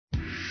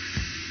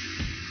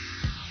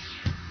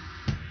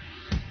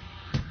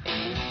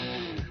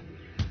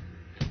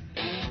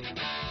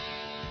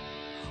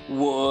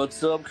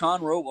What's up,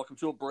 Conroe? Welcome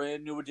to a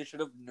brand new edition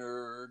of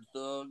Nerd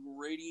Thug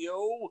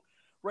Radio,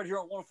 right here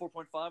on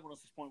 104.5,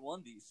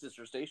 106.1, the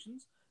sister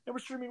stations, and we're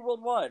streaming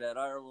worldwide at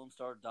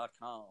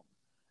irlonestar.com.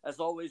 As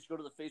always, go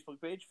to the Facebook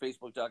page,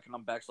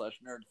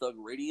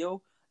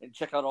 facebook.com/NerdThugRadio, and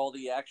check out all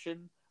the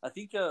action. I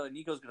think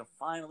Nico's going to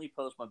finally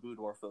post my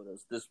boudoir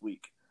photos this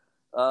week.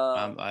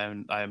 I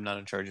am not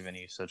in charge of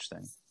any such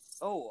thing.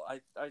 Oh, I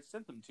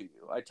sent them to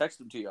you. I texted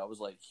them to you. I was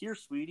like, here,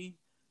 sweetie,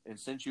 and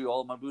sent you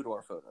all my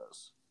boudoir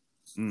photos.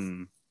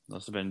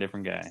 Must have been a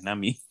different guy, not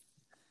me.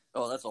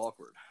 Oh, that's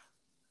awkward.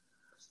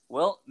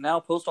 Well,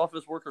 now post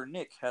office worker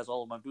Nick has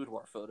all of my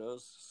boudoir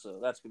photos, so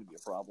that's going to be a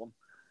problem.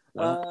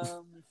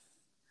 Well.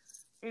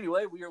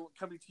 Anyway, we are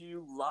coming to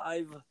you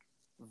live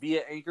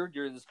via Anchor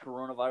during this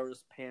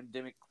coronavirus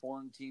pandemic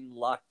quarantine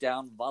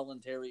lockdown,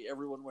 voluntary,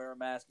 everyone wear a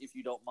mask if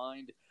you don't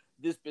mind.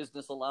 This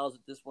business allows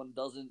it, this one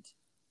doesn't.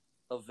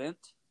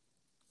 Event.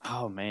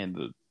 Oh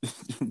man,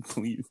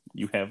 please,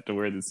 you have to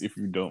wear this if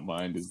you don't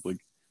mind is like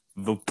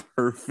the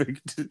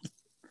perfect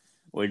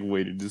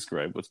way to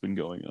describe what's been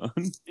going on.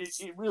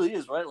 It really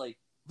is, right? Like,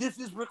 this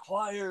is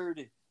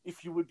required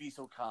if you would be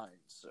so kind,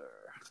 sir.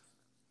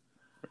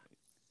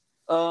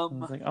 I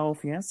was like, oh,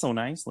 if you ask so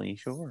nicely,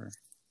 sure.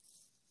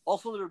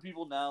 Also, there are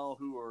people now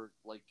who are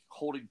like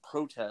holding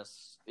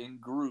protests in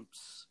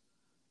groups,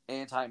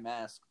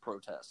 anti-mask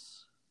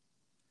protests.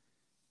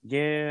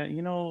 Yeah,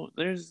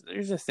 there's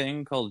a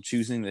thing called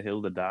choosing the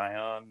hill to die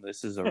on.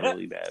 This is a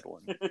really bad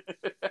one.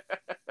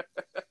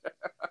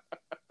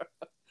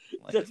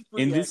 That's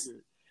pretty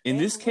accurate. In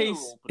this literal,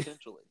 case,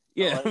 potentially.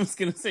 Yeah, I was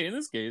gonna say in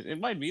this case it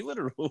might be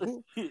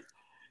literal.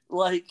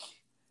 Like,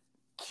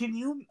 can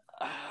you?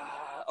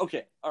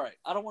 Okay, all right.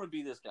 I don't want to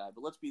be this guy,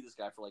 but let's be this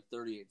guy for like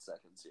 38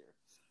 seconds here.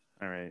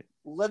 All right.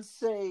 Let's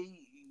say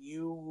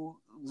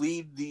you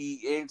lead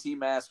the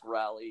anti-mask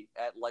rally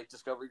at like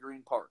Discovery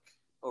Green Park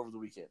over the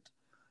weekend,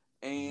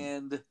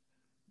 and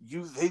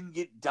you then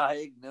get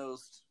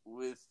diagnosed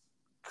with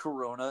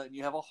corona and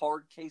you have a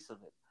hard case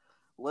of it.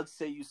 Let's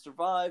say you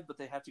survive, but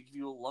they have to give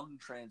you a lung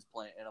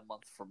transplant in a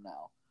month from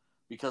now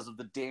because of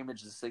the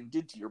damage this thing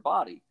did to your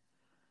body.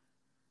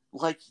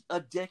 Like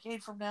a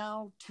decade from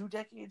now, 2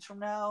 decades from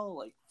now,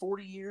 like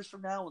 40 years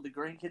from now, when the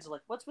grandkids are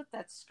like, what's with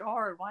that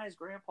scar and why is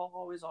grandpa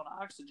always on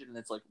oxygen? And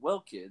it's like,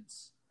 well,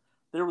 kids,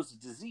 there was a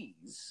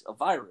disease, a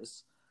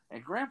virus,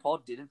 and grandpa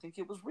didn't think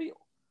it was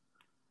real.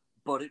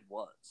 But it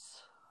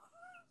was.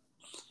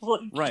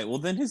 Right, well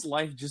then his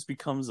life just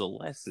becomes a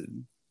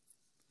lesson.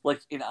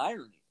 Like in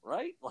irony,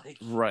 right? Like,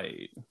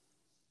 right.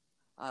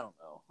 I don't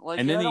know. Like,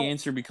 and then the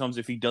answer becomes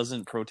if he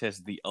doesn't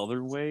protest the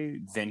other way,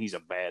 then he's a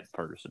bad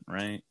person,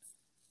 right?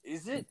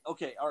 Is it?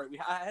 Okay, all right.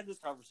 I had this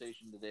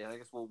conversation today, and I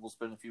guess we'll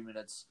spend a few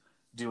minutes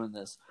doing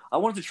this. I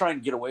wanted to try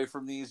and get away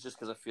from these just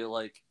because I feel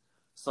like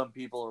some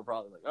people are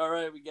probably like, all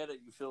right, we get it.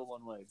 You feel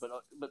one way.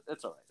 But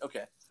that's all right.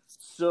 Okay.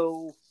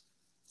 So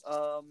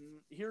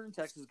here in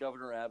Texas,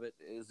 Governor Abbott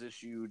has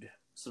issued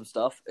some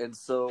stuff. And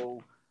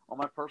so on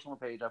my personal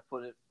page, I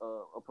put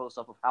a post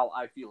up of how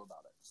I feel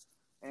about it.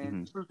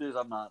 And the truth is,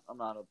 I'm not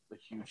a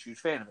huge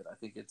fan of it.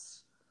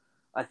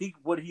 I think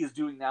what he is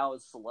doing now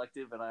is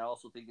selective, and I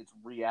also think it's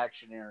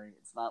reactionary.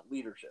 It's not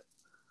leadership.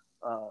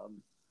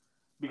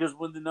 Because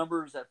when the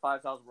numbers at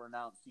 5,000 were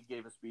announced, he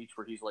gave a speech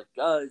where he's like,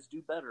 guys,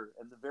 do better.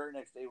 And the very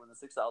next day when the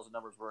 6,000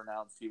 numbers were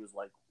announced, he was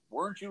like,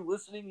 weren't you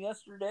listening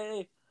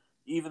yesterday?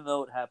 Even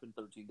though it happened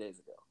 13 days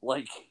ago.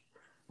 Like,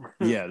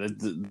 yeah,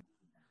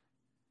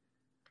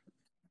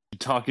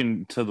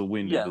 talking to the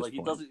wind. Yeah, at this like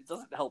point. It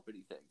doesn't help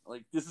anything.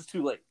 Like, this is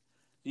too late.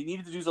 He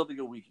needed to do something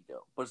a week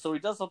ago, but so he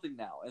does something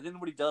now, and then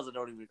when he does, I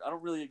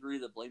don't really agree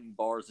that blaming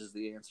bars is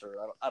the answer.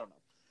 I don't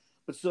know,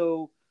 but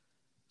so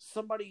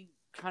somebody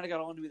kind of got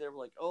on to me. They were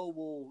like, "Oh,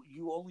 well,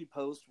 you only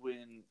post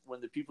when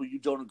the people you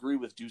don't agree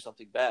with do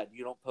something bad.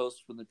 You don't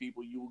post when the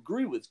people you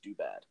agree with do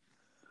bad."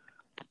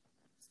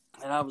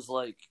 And I was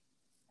like,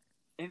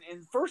 and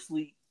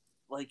firstly,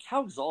 like,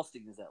 how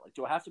exhausting is that? Like,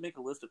 do I have to make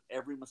a list of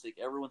every mistake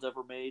everyone's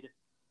ever made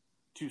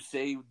to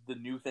say the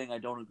new thing I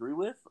don't agree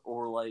with,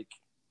 or like,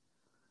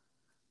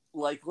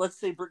 let's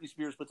say Britney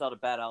Spears puts out a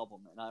bad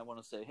album, and I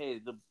want to say, hey,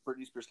 the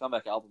Britney Spears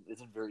comeback album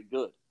isn't very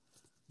good.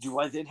 Do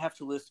I then have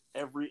to list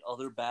every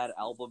other bad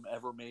album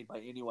ever made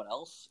by anyone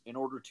else in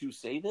order to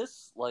say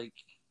this? Like,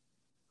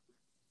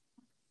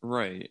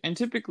 right. And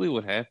typically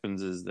what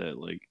happens is that,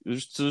 like,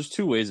 there's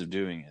two ways of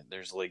doing it.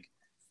 There's, like,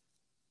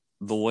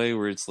 the way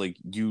where it's, like,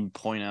 you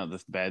point out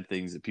the bad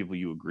things that people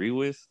you agree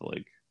with.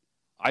 Like,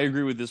 I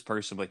agree with this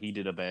person, but he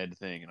did a bad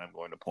thing, and I'm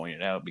going to point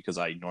it out because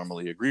I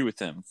normally agree with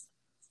him.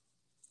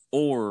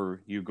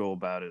 Or you go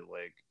about it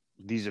like,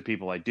 these are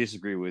people I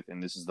disagree with,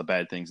 and this is the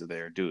bad things that they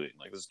are doing.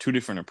 Like, there's two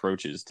different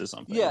approaches to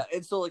something. Yeah,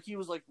 and so, like, he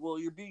was like, well,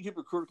 you're being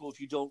hypocritical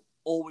if you don't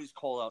always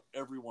call out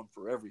everyone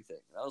for everything.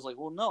 And I was like,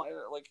 well, no,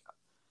 like,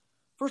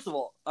 first of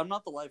all, I'm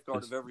not the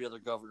lifeguard of every other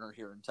governor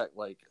here in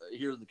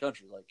here in the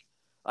country. Like,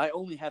 I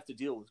only have to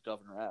deal with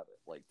Governor Abbott.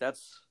 Like,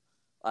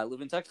 I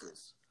live in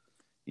Texas.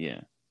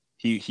 Yeah.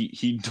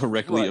 He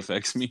directly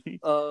affects me.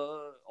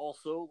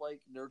 Also,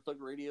 like, Nerd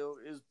Thug Radio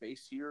is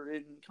based here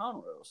in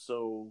Conroe,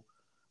 so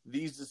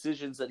these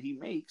decisions that he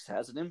makes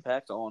has an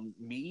impact on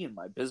me and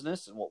my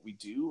business and what we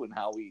do and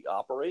how we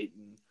operate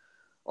and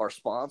our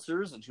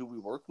sponsors and who we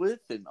work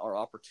with and our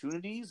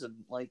opportunities.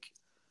 And like,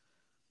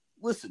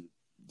 listen,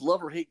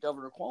 love or hate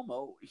Governor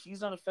Cuomo, he's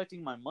not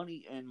affecting my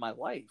money and my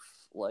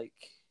life. Like,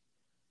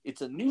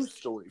 it's a news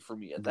story for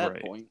me at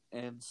that point,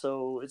 and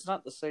so it's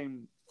not the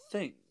same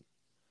thing.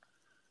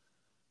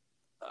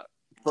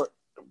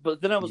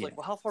 But then I was like,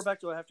 well, how far back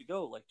do I have to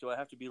go? Like, do I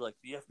have to be like,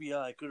 the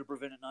FBI could have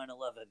prevented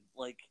 9/11?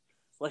 Like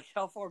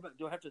how far back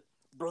do I have to?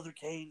 Brother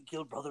Cain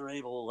killed Brother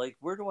Abel. Like,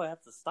 where do I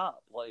have to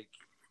stop? Like,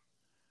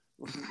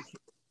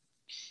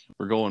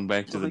 we're going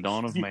back to the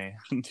dawn of man.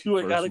 Do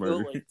I gotta go?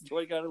 Like, do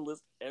I gotta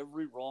list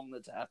every wrong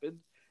that's happened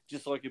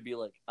just so I could be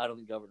like, I don't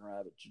think Governor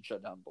Abbott should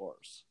shut down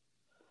bars.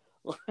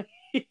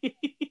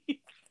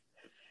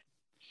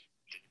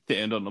 To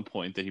end on the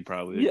point that he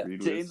probably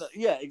agreed with.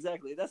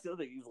 Exactly. That's the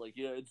other thing. He's like,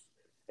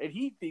 and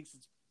he thinks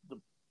it's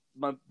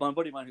my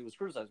buddy of mine who was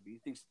criticizing me. He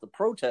thinks the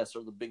protests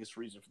are the biggest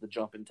reason for the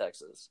jump in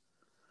Texas,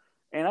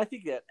 and I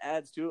think that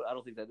adds to it. I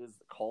don't think that is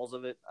the cause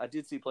of it. I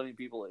did see plenty of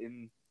people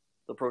in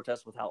the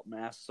protests without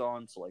masks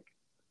on, so like,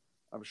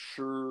 I'm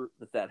sure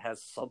that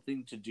has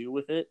something to do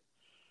with it.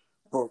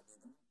 But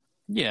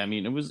yeah, I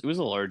mean, it was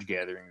a large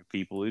gathering of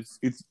people.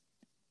 It's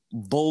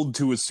bold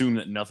to assume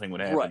that nothing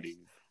would happen. Right.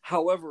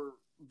 However,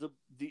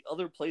 the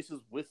other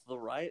places with the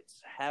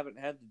riots haven't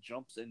had the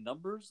jumps in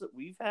numbers that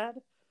we've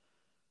had,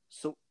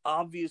 so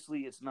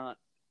obviously it's not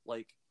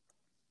like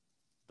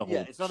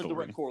it's not a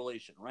direct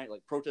correlation, right?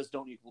 Like, protests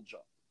don't equal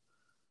jump.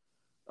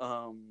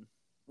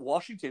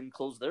 Washington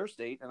closed their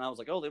state, and I was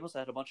like, oh, they must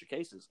have had a bunch of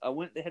cases. I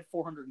went; they had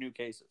 400 new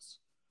cases.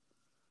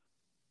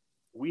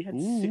 We had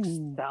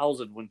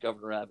 6,000 when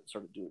Governor Abbott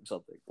started doing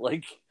something.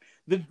 Like,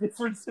 the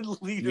difference in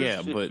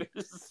leadership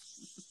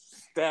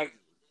is staggering.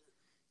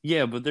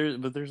 Yeah, but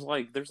there's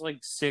like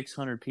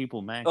 600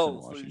 people max in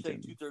Washington. So you're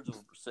saying 2/3 of them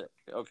are sick?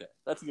 Okay,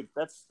 that's good.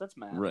 That's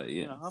math, right?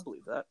 Yeah, I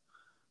believe that.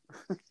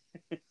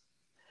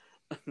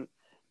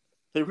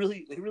 They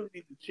really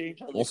need to change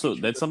how. Also,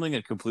 that's something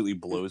that completely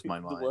blows my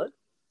mind. What?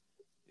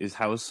 Is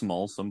how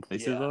small some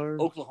places are.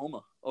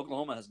 Oklahoma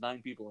has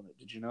 9 people in it.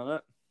 Did you know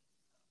that?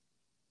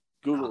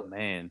 Google it.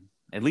 Man,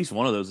 at least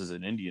one of those is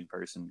an Indian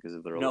person because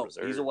of their old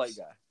reserves. He's a white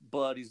guy,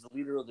 but he's the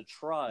leader of the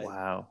tribe.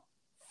 Wow.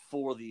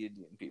 For the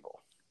Indian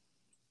people.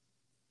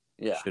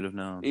 Yeah, should have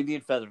known.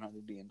 Indian feather, not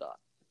Indian dot,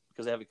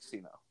 because they have a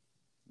casino.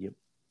 Yep,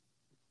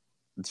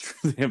 it's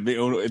true.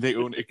 They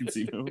own a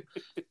casino.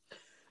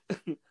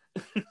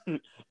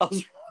 I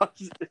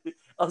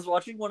was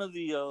watching one of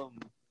the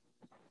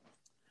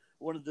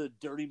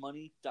Dirty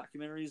Money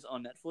documentaries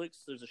on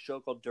Netflix. There's a show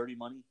called Dirty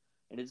Money,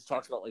 and it just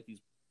talks about like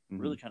these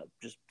really kind of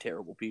just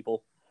terrible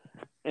people.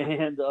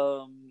 And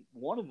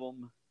one of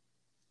them,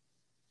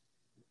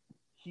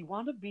 he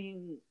wound up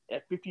being,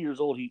 at 50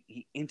 years old,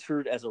 he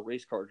entered as a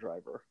race car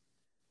driver.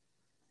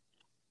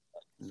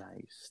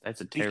 Nice.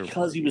 That's a terrible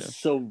because idea. He was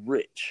so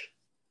rich.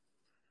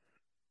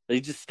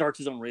 He just starts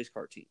his own race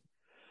car team.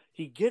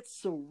 He gets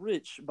so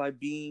rich by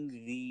being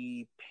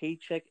the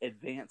paycheck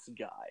advance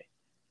guy,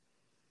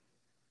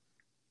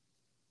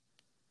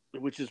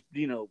 which is,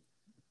 an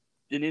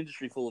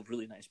industry full of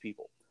really nice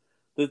people.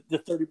 The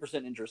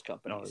 30% interest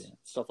companies,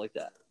 stuff like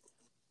that.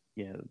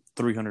 Yeah,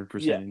 300%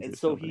 interest. And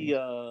so companies.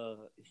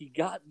 he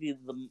got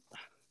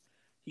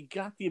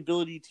the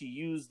ability to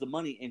use the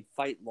money and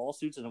fight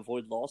lawsuits and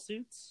avoid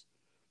lawsuits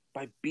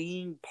by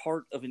being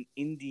part of an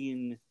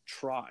Indian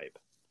tribe.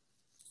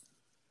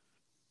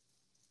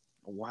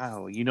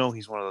 Wow,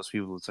 he's one of those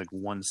people that's like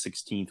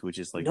 1/16, which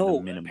is like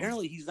the minimum.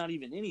 Apparently he's not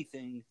even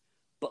anything,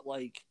 but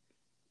like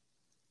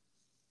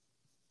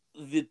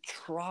the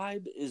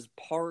tribe is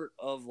part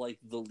of like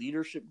the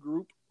leadership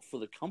group for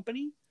the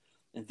company,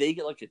 and they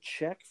get like a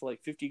check for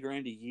like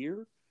 $50,000 a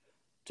year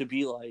to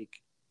be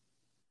like,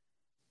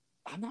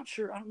 I'm not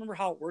sure, I don't remember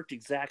how it worked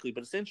exactly,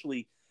 but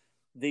essentially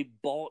they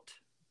bought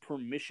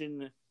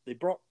permission, they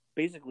brought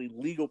basically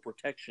legal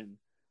protection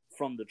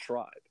from the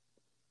tribe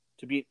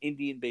to be an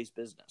Indian-based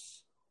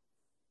business.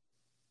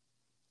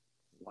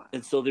 Wow.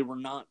 And so they were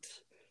not,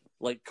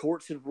 like,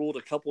 courts had ruled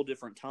a couple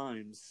different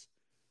times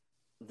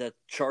that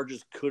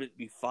charges couldn't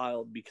be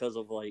filed because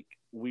of, like,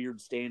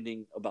 weird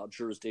standing about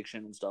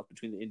jurisdiction and stuff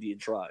between the Indian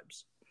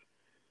tribes.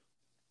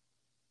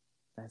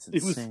 That's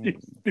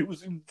insane. It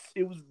was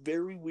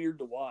very weird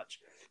to watch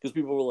because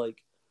people were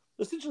like,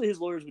 essentially his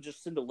lawyers would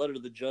just send a letter to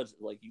the judge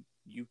like,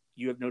 you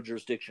have no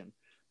jurisdiction,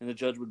 and the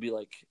judge would be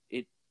like,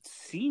 it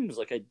seems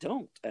like I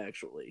don't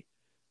actually,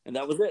 and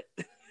that was it.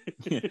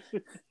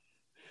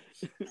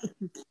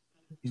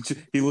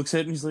 He looks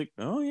at it and he's like,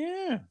 "Oh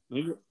yeah,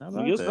 how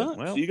about that?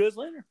 Well, see you guys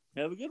later.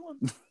 Have a good one."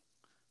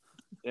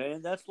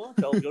 And that's lunch.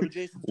 I'll go to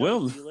Jason's.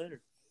 Well, see you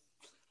later.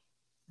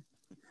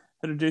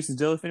 Head to Jason's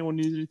Deli. If anyone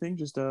needs anything,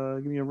 just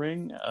give me a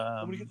ring.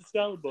 I'm gonna get the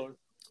salad bar.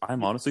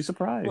 I'm honestly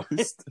surprised.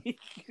 It's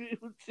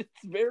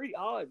very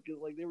odd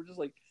because like they were just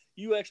like,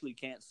 "You actually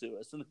can't sue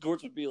us," and the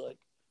courts would be like,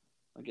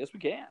 "I guess we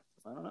can't.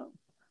 I don't know.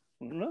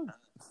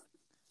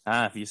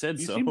 If you said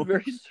so." He seemed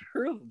very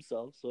sure of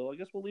himself, so I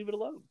guess we'll leave it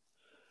alone.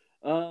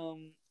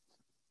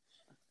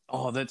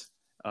 Oh, that's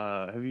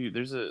have you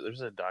there's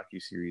a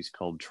docu-series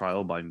called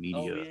Trial by Oh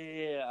Media.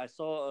 yeah. I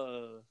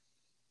saw.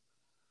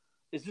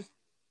 Is this?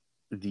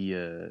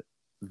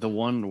 The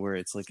one where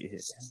it's like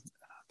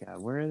God,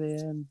 where are they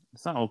in?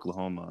 It's not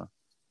Oklahoma.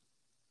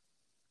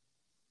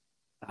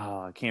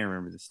 Oh, I can't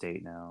remember the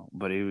state now,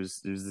 but it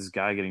was this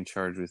guy getting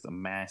charged with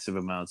massive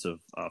amounts of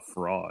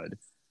fraud,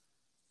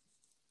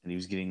 and he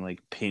was getting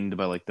like pinned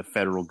by like the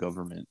federal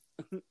government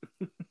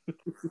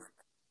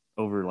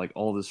over like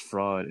all this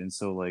fraud, and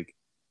so like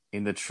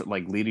in the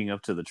like leading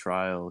up to the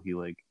trial, he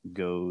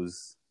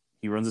runs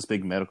this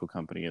big medical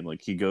company, and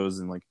like he goes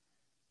and like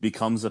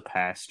becomes a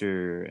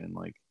pastor and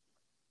like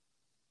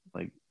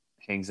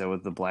hangs out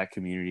with the black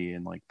community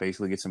and like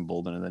basically gets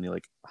emboldened, and then he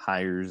like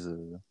hires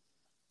a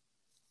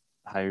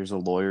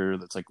lawyer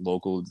that's like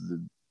local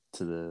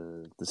to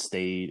the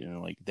state,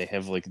 and like they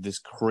have like this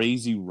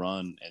crazy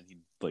run, and he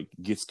like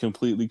gets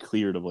completely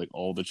cleared of like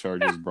all the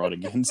charges brought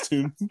against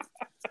him.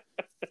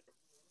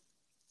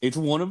 It's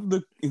one of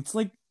the it's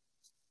like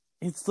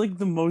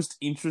the most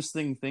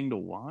interesting thing to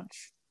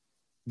watch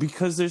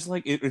because there's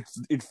like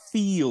it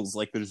feels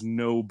like there's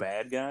no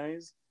bad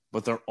guys,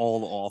 but they're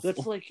all awful.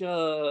 That's like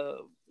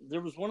there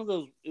was one of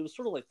those. It was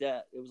sort of like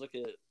that. It was like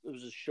it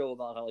was a show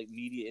about how like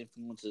media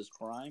influences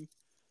crime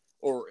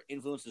or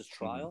influences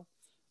trial,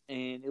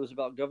 and it was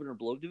about Governor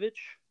Blagojevich,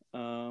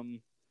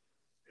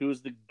 who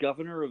was the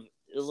governor of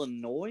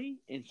Illinois,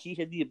 and he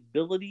had the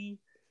ability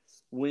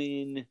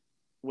when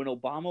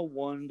Obama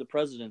won the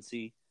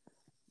presidency,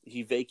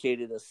 he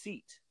vacated a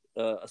seat,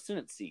 a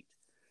Senate seat,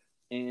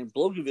 and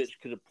Blagojevich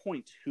could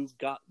appoint who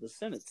got the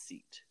Senate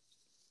seat.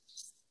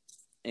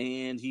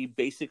 And he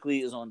basically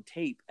is on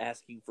tape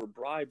asking for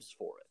bribes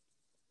for it.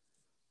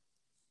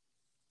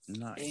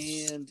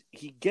 Nice. And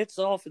he gets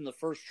off in the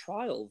first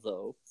trial,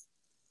 though,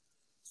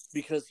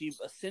 because he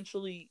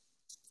essentially,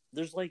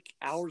 there's like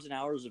hours and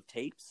hours of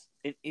tapes,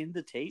 and in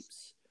the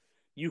tapes,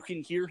 you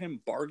can hear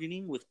him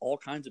bargaining with all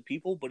kinds of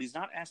people, but he's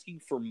not asking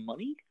for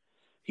money.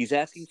 He's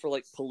asking for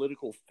like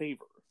political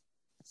favor.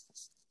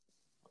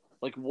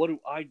 Like, what do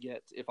I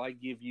get if I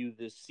give you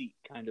this seat,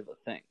 kind of a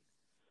thing.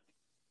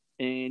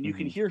 And you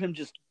can hear him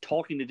just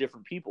talking to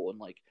different people, and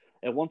like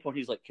at one point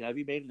he's like, "Can I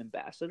be made an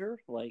ambassador?"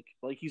 Like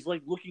he's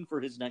like looking for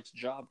his next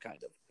job,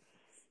 kind of.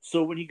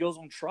 So when he goes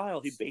on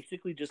trial, he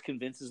basically just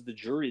convinces the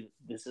jury that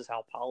this is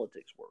how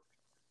politics work.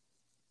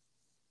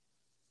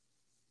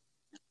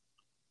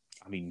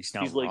 I mean, he's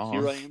not He's wrong. like,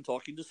 "Here I am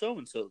talking to so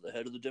and so, the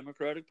head of the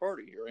Democratic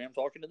Party. Here I am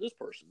talking to this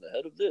person, the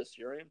head of this.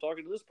 Here I am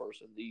talking to this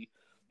person, the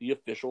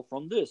official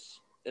from this."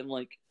 And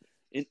like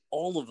in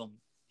all of them,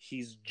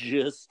 he's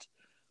just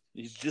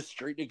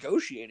straight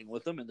negotiating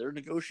with them, and they're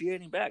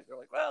negotiating back. They're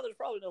like, "Well, there's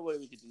probably no way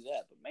we could do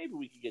that, but maybe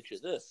we could get you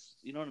this."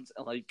 You know what I'm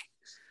saying? Like,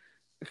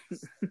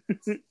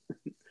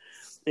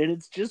 and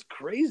it's just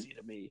crazy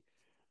to me.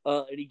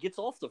 And he gets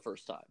off the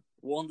first time.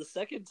 Well, on the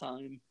second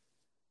time,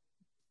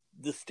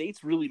 the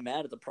state's really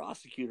mad at the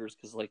prosecutors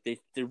because like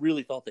they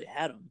really thought they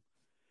had him.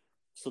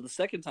 So the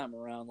second time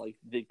around, like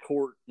they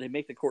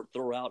make the court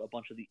throw out a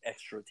bunch of the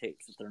extra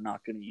tapes that they're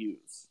not going to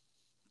use.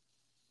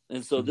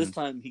 And so this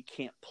time he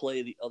can't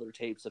play the other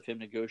tapes of him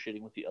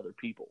negotiating with the other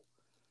people.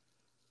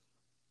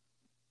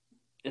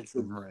 And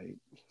so, right.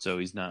 So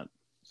he's not.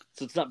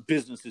 So it's not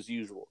business as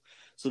usual.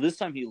 So this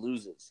time he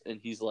loses,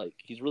 and he's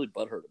really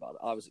butthurt about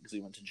it, obviously, because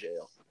he went to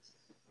jail.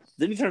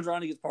 Then he turns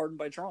around and gets pardoned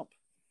by Trump.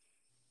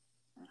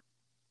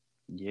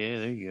 Yeah,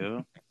 there you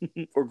go.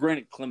 Or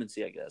granted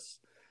clemency, I guess,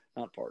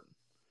 not pardon.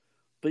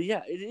 But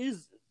yeah,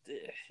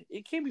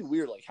 it can be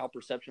weird, like how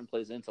perception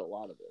plays into a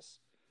lot of this.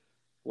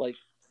 Like,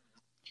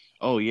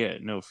 oh yeah,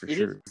 no, for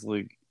sure.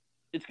 Like,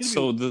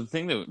 so the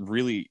thing that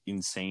really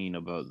insane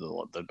about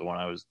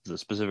the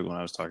specific one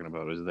I was talking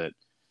about is that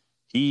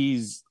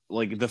he's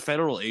like the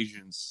federal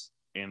agents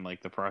and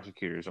like the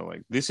prosecutors are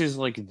like, this is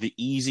like the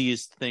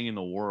easiest thing in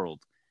the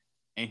world,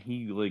 and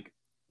he like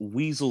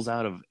weasels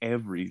out of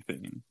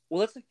everything. Well,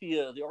 that's like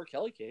the R.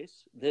 Kelly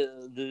case.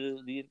 The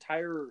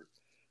entire,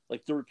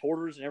 like, the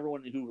reporters and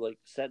everyone who like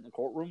sat in the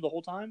courtroom the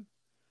whole time,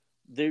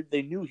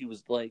 they knew he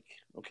was like,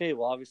 okay,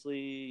 well,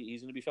 obviously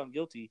he's going to be found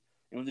guilty.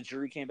 And when the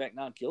jury came back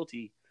not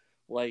guilty,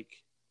 like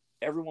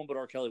everyone but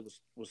R. Kelly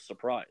was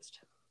surprised.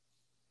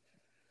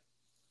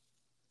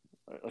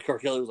 Like R.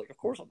 Kelly was like, of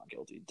course I'm not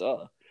guilty,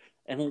 duh.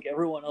 And like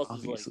everyone else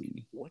obviously was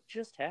like, what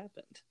just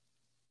happened?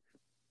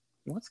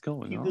 What's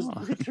going on? He was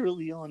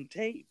literally on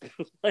tape.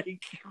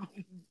 Like,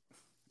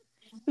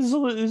 this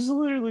is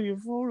literally a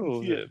photo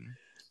of him.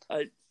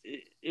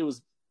 It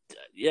was,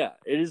 yeah,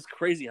 it is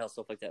crazy how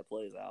stuff like that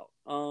plays out.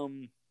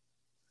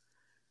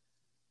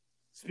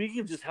 Speaking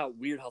of just how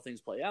weird how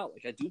things play out,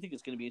 like I do think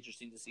it's going to be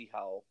interesting to see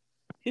how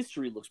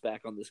history looks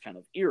back on this kind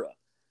of era.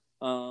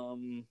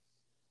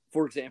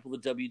 For example, the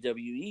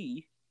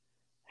WWE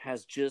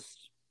has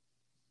just,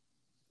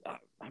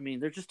 I mean,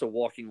 they're just a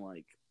walking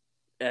like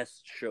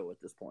show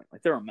at this point.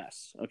 Like they're a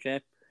mess.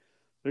 Okay,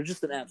 they're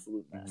just an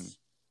absolute mess.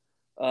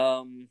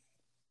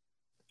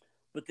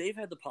 But they've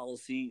had the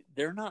policy,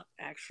 they're not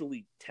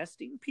actually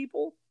testing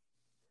people.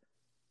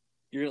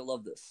 You're going to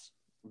love this.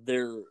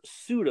 They're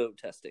pseudo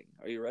testing.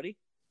 Are you ready?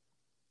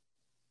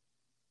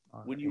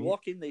 When you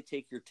walk in, they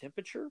take your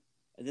temperature,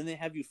 and then they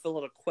have you fill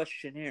out a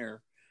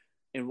questionnaire.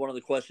 And one of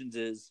the questions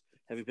is,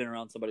 have you been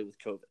around somebody with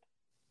COVID?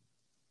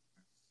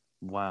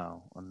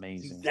 Wow,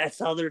 amazing. That's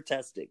how they're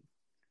testing.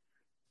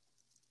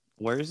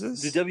 Where is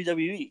this? The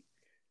WWE.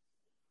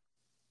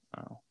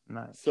 Oh,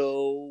 nice.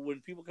 So when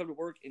people come to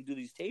work and do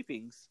these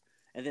tapings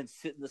and then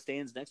sit in the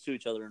stands next to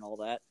each other and all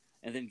that,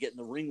 and then get in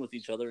the ring with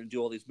each other and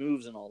do all these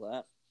moves and all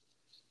that,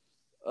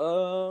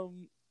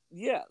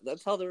 yeah,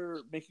 that's how they're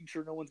making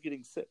sure no one's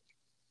getting sick.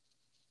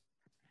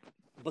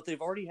 But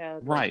they've already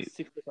had right.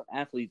 6 different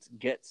athletes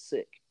get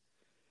sick.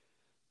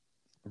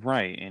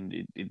 Right,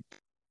 and it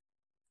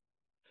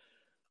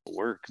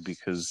work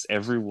because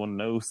everyone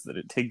knows that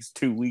it takes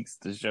 2 weeks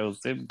to show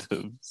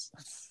symptoms.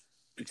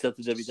 Except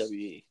the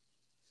WWE.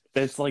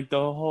 That's like the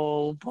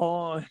whole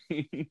point.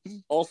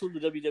 Also, the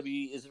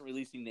WWE isn't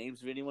releasing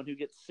names of anyone who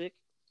gets sick.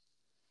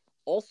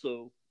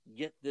 Also,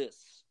 get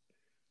this.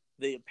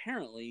 They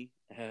apparently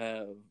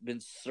have been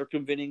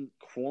circumventing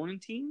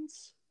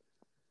quarantines.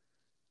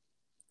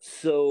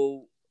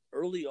 So,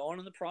 early on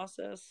in the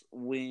process,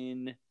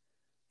 when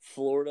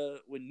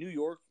New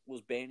York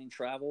was banning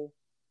travel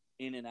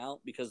in and out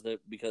because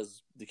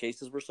the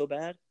cases were so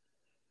bad,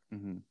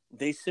 mm-hmm.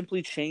 They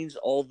simply changed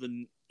all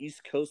the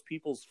East Coast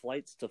people's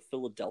flights to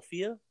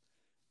Philadelphia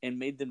and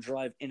made them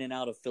drive in and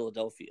out of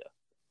Philadelphia.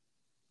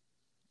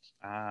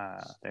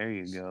 Ah, there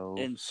you go.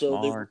 And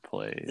so Smart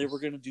plays. They were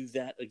going to do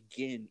that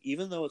again,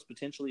 even though it's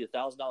potentially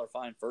 $1,000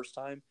 fine first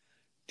time,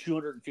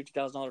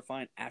 $250,000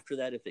 fine after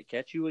that if they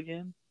catch you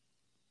again.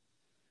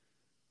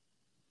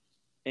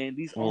 And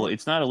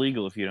it's not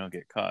illegal if you don't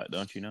get caught,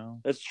 don't you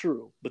know? That's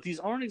true, but these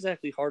aren't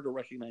exactly hard to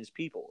recognize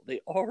people.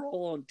 They are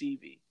all on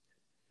TV.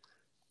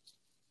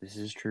 This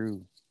is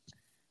true.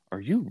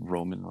 Are you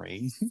Roman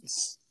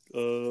Reigns?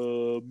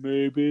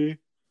 Maybe.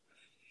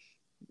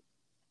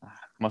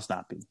 Must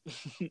not be.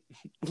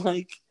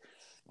 Like,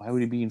 why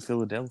would he be in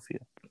Philadelphia?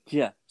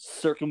 Yeah,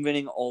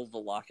 circumventing all the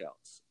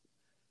lockouts.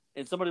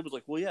 And somebody was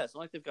like, well, yeah, it's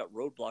not like they've got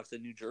roadblocks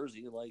in New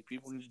Jersey. Like,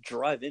 people can just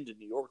drive into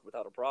New York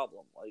without a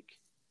problem. Like,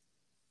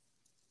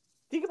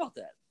 think about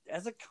that.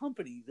 As a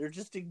company, they're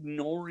just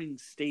ignoring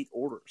state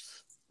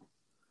orders.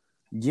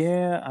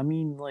 Yeah, I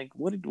mean, like,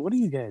 what are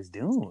you guys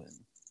doing?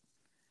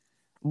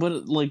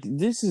 But like,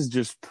 this is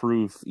just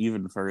proof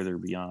even further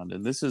beyond.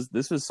 And this is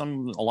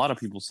a lot of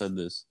people said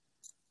this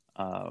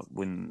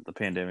when the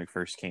pandemic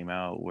first came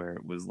out, where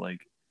it was like,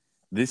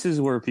 this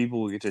is where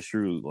people get to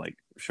show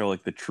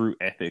the true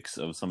ethics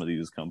of some of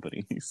these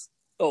companies.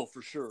 Oh,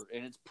 for sure.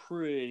 And it's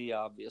pretty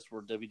obvious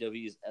where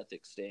WWE's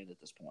ethics stand at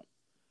this point.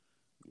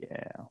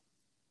 Yeah.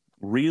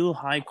 Real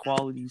high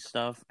quality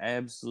stuff,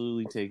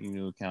 absolutely taking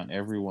into account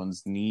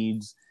everyone's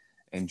needs,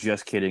 and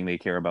just kidding, they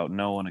care about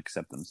no one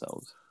except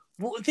themselves.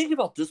 Well, think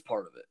about this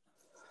part of it.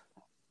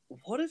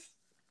 What if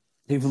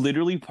they've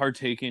literally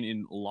partaken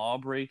in law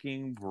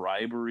breaking,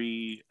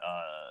 bribery,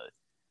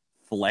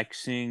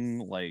 flexing,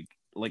 like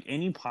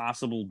any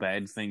possible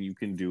bad thing you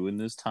can do in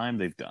this time,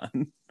 they've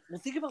done. Well,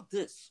 think about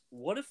this.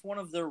 What if one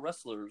of their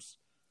wrestlers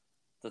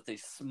that they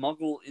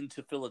smuggle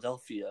into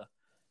Philadelphia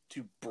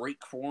to break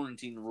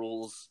quarantine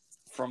rules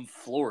from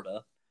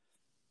Florida,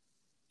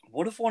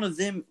 what if one of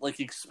them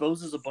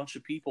exposes a bunch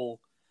of people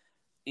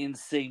in,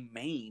 say,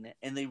 Maine,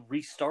 and they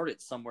restart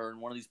it somewhere in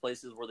one of these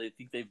places where they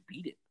think they've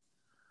beat it?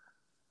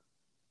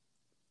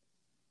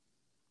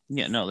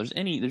 Yeah, no, there's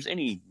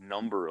any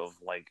number of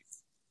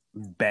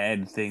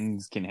bad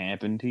things can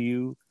happen to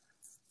you.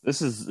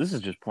 This is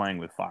just playing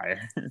with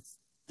fire.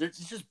 They're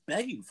just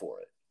begging for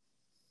it.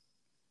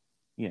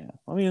 Yeah,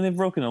 I mean, they've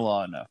broken the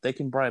law enough. They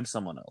can bribe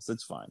someone else.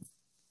 It's fine.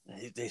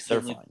 They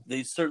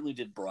certainly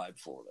did bribe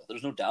Florida.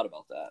 There's no doubt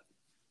about that.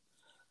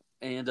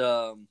 And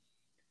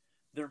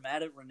they're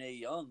mad at Renee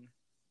Young,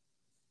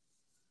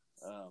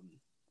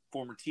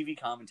 former TV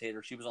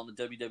commentator. She was on the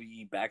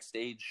WWE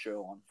Backstage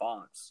show on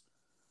Fox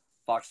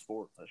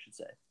Sports, I should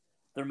say.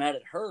 They're mad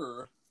at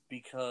her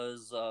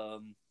because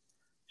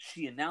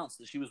she announced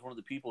that she was one of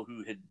the people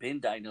who had been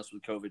diagnosed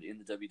with COVID in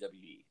the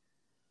WWE.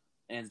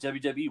 And the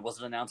WWE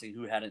wasn't announcing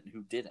who had it and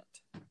who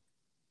didn't.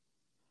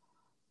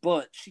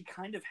 But she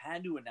kind of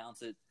had to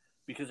announce it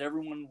because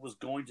everyone was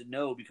going to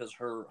know, because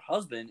her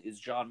husband is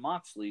Jon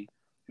Moxley,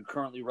 who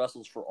currently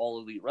wrestles for All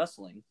Elite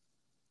Wrestling.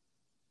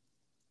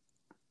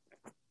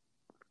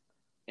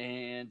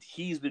 And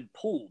he's been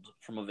pulled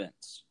from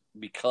events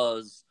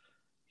because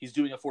he's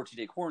doing a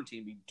 14-day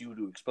quarantine due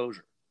to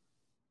exposure.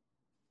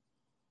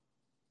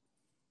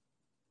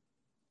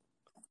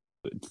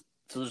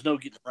 So there's no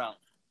getting around.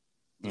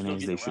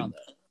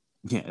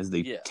 Yeah, as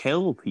they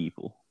tell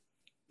people.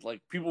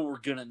 People were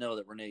going to know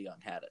that Renee Young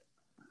had it.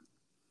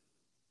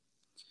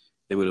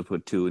 They would have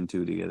put 2 and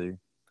 2 together.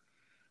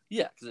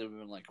 Yeah, because they would have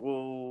been like,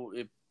 well,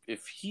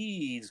 if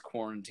he's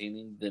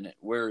quarantining, then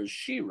where is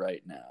she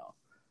right now?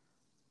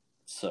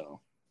 So,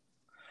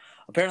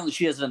 apparently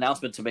she has an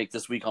announcement to make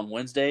this week on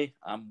Wednesday.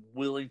 I'm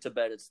willing to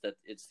bet it's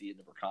the end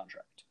of her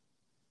contract.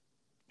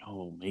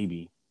 Oh,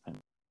 maybe.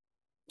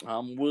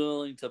 I'm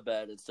willing to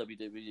bet it's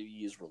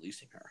WWE is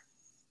releasing her.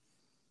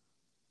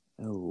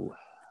 Oh,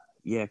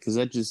 yeah, because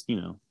that just,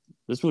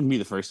 This wouldn't be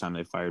the first time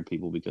they fired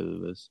people because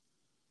of this.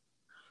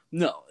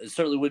 No, it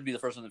certainly wouldn't be the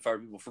first time they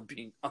fired people for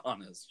being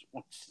honest,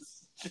 which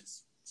is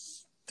just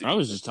stupid. I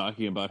was just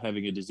talking about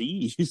having a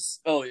disease.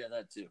 Oh, yeah,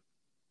 that too.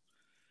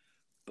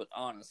 But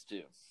honest,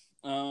 too.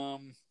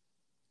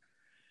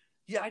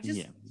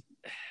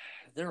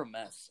 They're a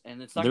mess,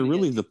 and it's not. They're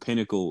really the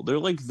pinnacle. They're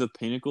like the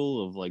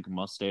pinnacle of like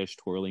mustache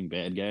twirling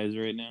bad guys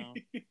right now.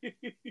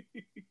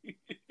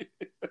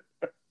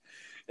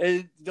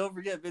 And don't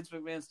forget, Vince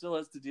McMahon still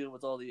has to deal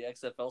with all the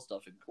XFL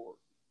stuff in court.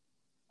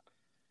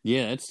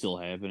 Yeah, that's still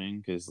happening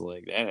because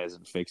like that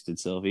hasn't fixed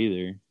itself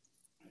either.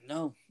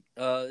 No,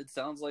 it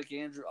sounds like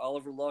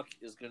Oliver Luck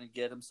is going to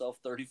get himself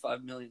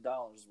 $35 million.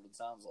 Is what it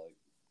sounds like.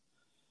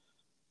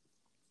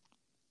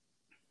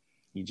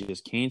 You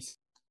just can't.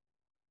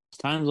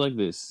 Times like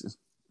this.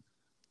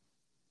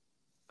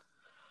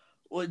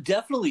 Well,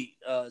 definitely.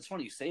 It's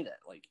funny you say that.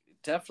 Like,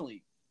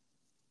 definitely,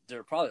 there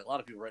are probably a lot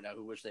of people right now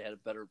who wish they had a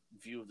better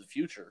view of the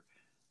future.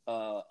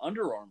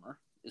 Under Armour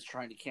is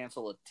trying to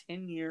cancel a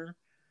 10-year,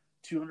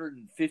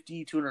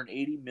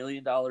 $280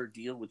 million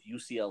deal with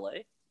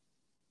UCLA.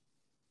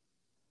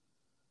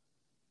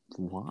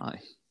 Why?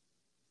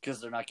 Because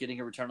they're not getting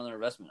a return on their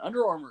investment.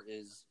 Under Armour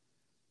is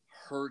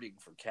hurting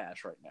for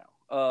cash right now.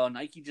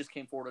 Nike just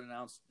came forward and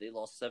announced they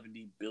lost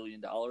 $70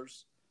 billion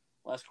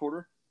last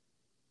quarter.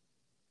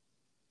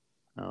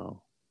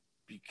 Oh.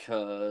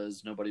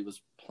 Because nobody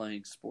was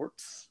playing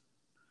sports.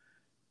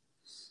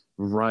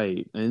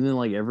 Right. And then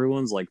like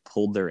everyone's like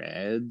pulled their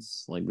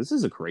ads. Like this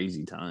is a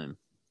crazy time.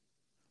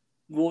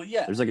 Well,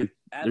 yeah. There's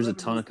a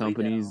ton of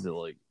companies that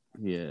like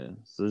so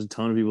there's a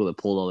ton of people that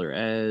pulled all their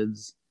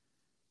ads.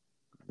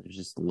 There's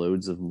just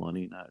loads of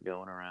money not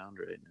going around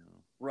right now.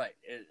 Right.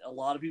 A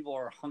lot of people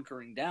are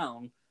hunkering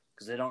down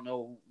because they don't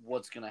know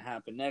what's going to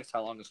happen next,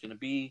 how long it's going to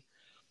be,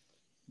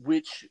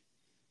 which,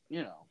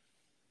 I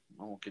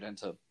won't get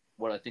into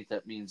what I think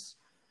that means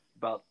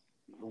about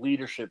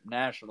leadership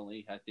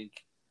nationally. I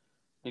think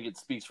it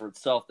speaks for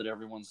itself that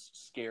everyone's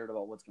scared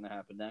about what's going to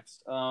happen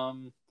next.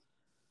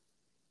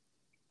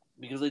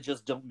 Because they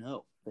just don't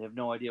know. They have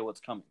no idea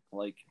what's coming.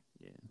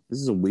 This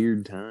is a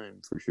weird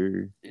time for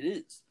sure. It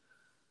is.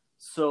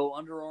 So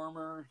Under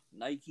Armour,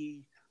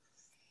 Nike,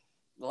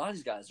 a lot of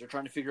these guys, they're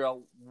trying to figure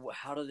out what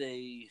do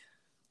they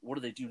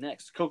do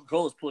next.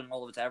 Coca-Cola is pulling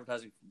all of its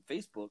advertising from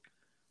Facebook.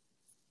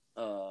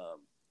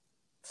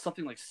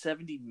 Something like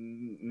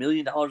 $70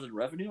 million in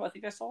revenue, I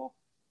think I saw.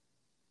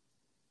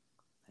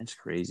 That's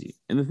crazy.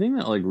 And the thing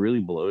that like really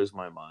blows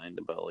my mind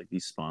about like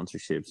these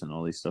sponsorships and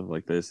all these stuff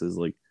like this is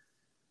like,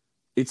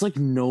 it's like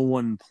no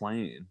one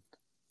planned.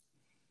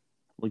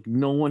 Like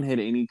no one had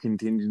any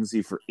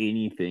contingency for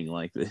anything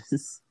like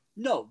this.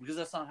 No, because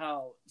that's not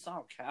how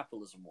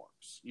capitalism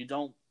works. You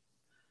don't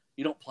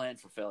plan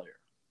for failure.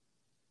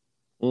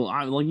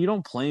 Well, you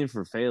don't plan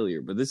for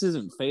failure, but this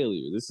isn't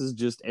failure. This is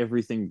just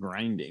everything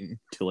grinding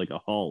to like a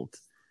halt.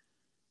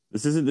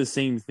 This isn't the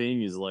same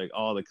thing as like,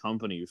 oh, the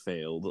company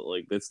failed.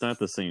 Like that's not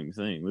the same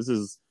thing. This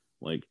is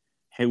like,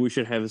 hey, we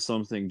should have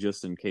something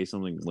just in case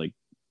something like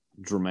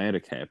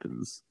dramatic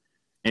happens.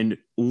 And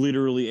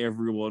literally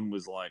everyone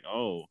was like,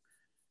 oh,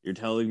 you're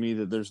telling me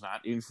that there's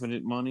not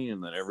infinite money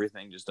and that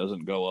everything just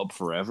doesn't go up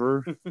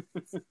forever?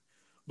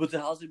 But the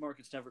housing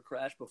market's never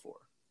crashed before.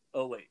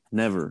 Oh, wait.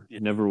 Never. Yeah.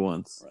 Never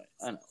once. Right.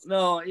 I know.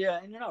 No, yeah,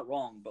 and you're not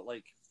wrong, but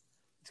like,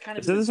 it's kind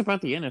of... I said this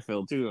about the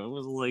NFL, too. I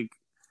was like,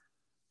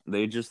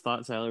 they just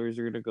thought salaries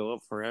were going to go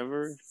up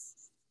forever.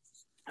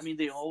 I mean,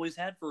 they always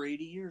had for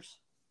 80 years.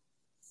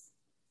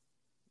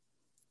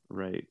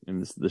 Right.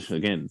 And this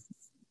again,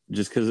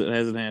 just because it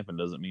hasn't happened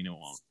doesn't mean it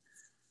won't.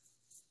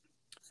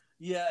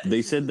 Yeah.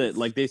 They said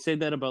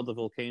that about the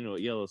volcano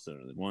at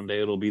Yellowstone. That one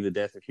day it'll be the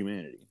death of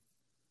humanity.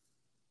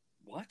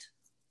 What?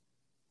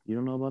 You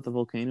don't know about the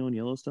volcano in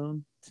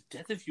Yellowstone? The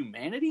death of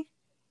humanity?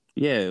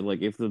 Yeah,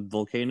 like if the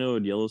volcano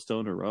in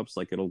Yellowstone erupts,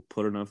 like it'll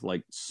put enough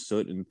like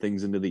soot and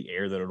things into the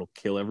air that it'll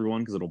kill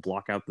everyone because it'll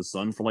block out the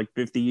sun for like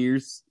 50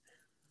 years.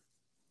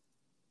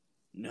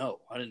 No,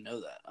 I didn't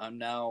know that. I'm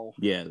now...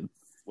 Yeah.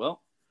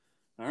 Well,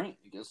 all right,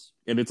 I guess.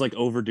 And it's like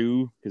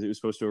overdue because it was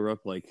supposed to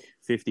erupt like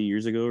 50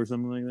 years ago or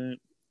something like that.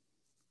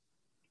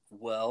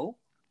 Well,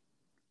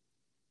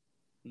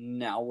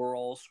 now we're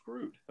all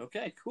screwed.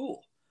 Okay,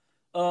 cool.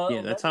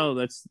 Yeah, that's how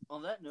that's...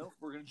 On that note,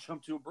 we're going to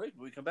jump to a break.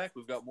 When we come back,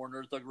 we've got more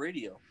Nerd Thug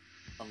Radio.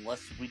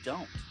 Unless we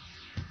don't.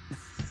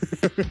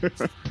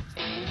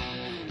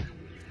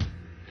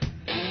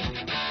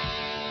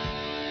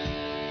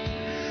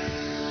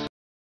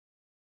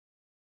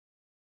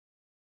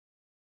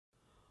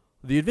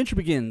 The Adventure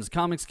Begins,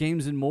 Comics,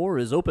 Games, and More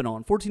is open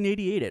on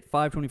 1488 at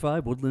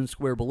 525 Woodland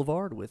Square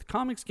Boulevard. With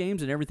comics,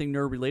 games, and everything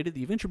nerd-related,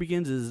 The Adventure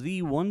Begins is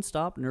the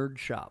one-stop nerd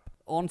shop.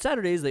 On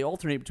Saturdays, they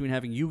alternate between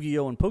having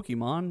Yu-Gi-Oh! And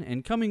Pokemon,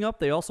 and coming up,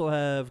 they also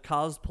have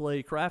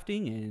cosplay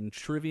crafting and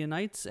trivia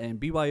nights and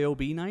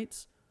BYOB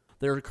nights.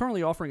 They're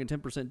currently offering a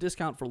 10%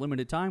 discount for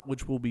limited time,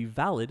 which will be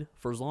valid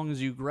for as long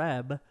as you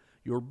grab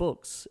your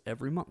books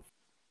every month.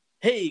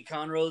 Hey,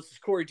 Conroe, this is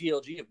Corey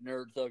DLG of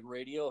Nerd Thug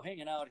Radio,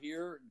 hanging out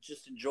here,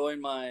 just enjoying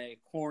my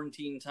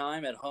quarantine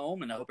time at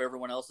home, and I hope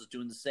everyone else is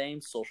doing the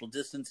same, social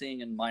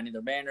distancing and minding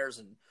their manners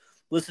and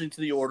listening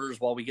to the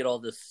orders while we get all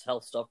this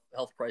health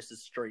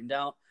crisis straightened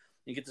out,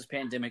 and get this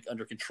pandemic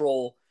under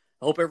control.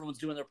 I hope everyone's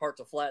doing their part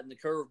to flatten the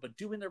curve, but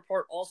doing their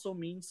part also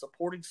means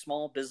supporting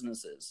small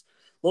businesses.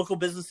 Local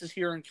businesses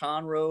here in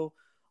Conroe,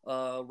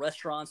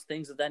 restaurants,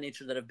 things of that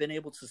nature that have been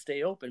able to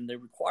stay open, they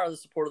require the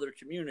support of their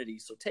community.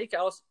 So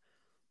takeout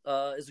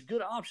is a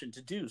good option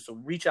to do. So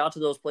reach out to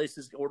those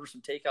places, order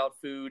some takeout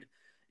food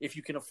if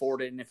you can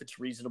afford it and if it's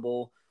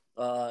reasonable.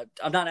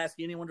 I'm not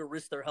asking anyone to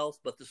risk their health,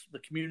 but the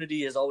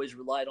community has always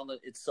relied on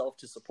itself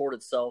to support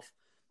itself.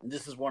 And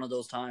this is one of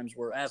those times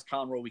where, as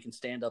Conroe, we can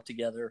stand up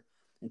together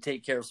and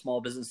take care of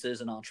small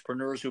businesses and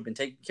entrepreneurs who have been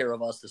taking care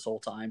of us this whole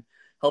time,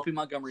 helping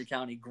Montgomery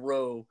County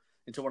grow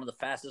into one of the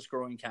fastest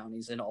growing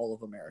counties in all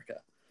of America.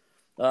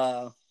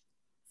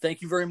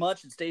 Thank you very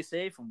much, and stay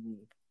safe, and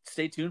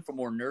stay tuned for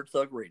more Nerd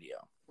Thug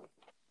Radio.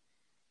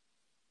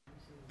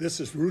 This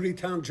is Rudy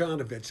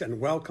Tomjanovich, and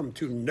welcome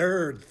to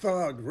Nerd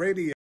Thug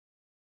Radio.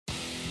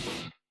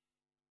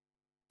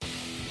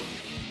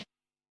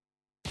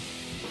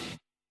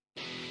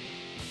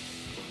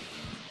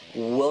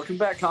 Welcome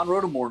back,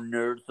 Conroe, to more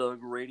Nerd Thug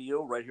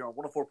Radio, right here on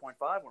 104.5,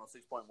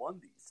 106.1,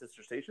 the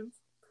sister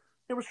stations.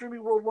 And we're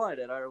streaming worldwide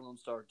at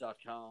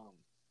IreLoneStar.com.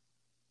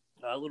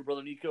 Little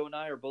brother Nico and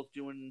I are both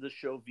doing this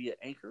show via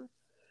Anchor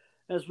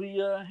as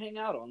we hang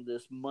out on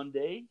this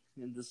Monday.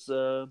 And this,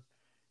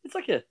 it's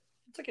like a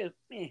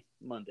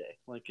Monday,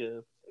 but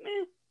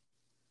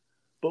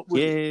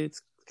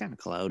it's kind of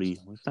cloudy.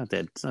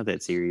 It's not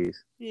that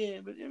serious.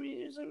 Yeah, but I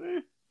mean, it's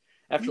like,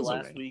 after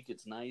last week,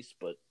 it's nice,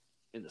 but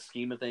in the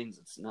scheme of things,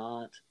 it's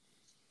not.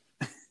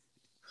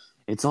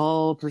 It's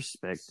all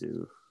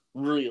perspective.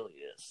 Really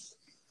is.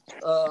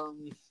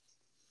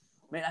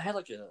 Man, I had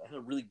a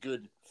really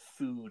good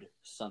food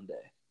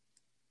Sunday.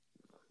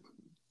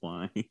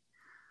 Why? I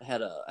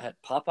had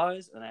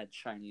Popeyes and I had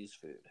Chinese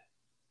food.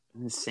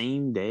 In the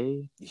same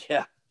day?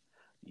 Yeah.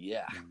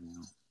 Yeah.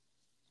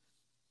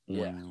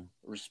 Yeah. Wow.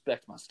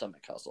 Respect my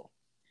stomach hustle.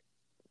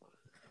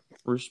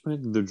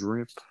 Respect the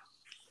drip.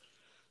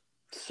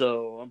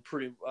 So I'm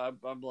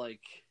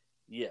like,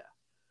 yeah.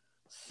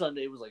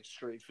 Sunday was like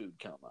straight food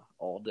coma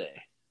all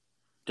day.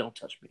 Don't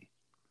touch me.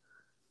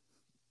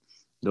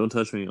 Don't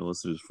touch me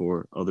unless it is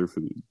for other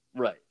food.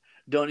 Right.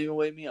 Don't even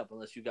wake me up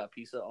unless you got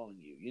pizza on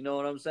you. You know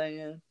what I'm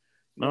saying?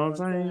 You know what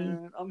I'm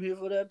saying? I'm here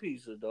for that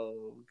pizza,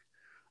 dog.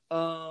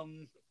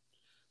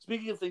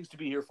 Speaking of things to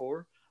be here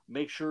for,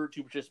 make sure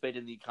to participate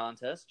in the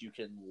contest. You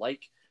can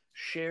like,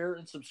 share,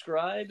 and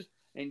subscribe,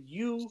 and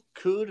you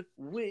could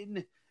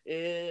win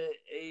a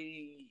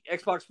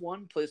Xbox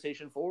One,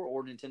 PlayStation 4,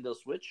 or Nintendo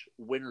Switch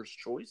winner's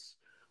choice,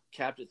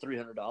 capped at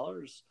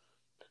 $300.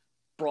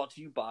 Brought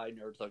to you by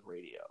Nerd Thug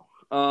Radio.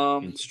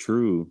 It's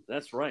true.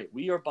 That's right.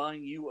 We are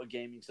buying you a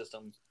gaming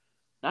system,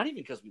 not even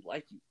because we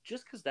like you,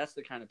 just because that's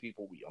the kind of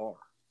people we are.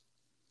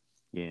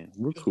 Yeah,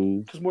 we're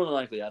cool. Because more than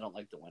likely, I don't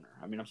like the winner.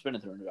 I mean, I'm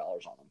spending $300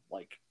 on them.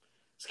 Like,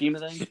 scheme of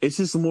things. It's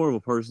just more of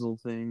a personal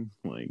thing.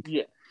 Like,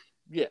 yeah.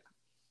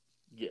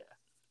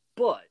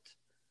 But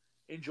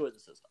enjoy the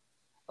system.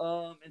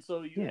 And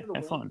so you're going to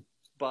win fun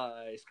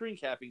by screen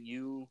capping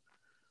you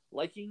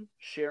liking,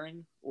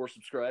 sharing, or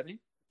subscribing.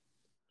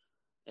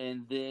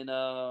 And then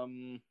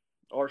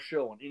our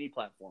show on any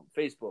platform,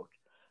 Facebook,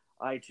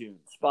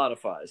 iTunes,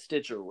 Spotify,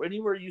 Stitcher,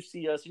 anywhere you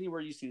see us, anywhere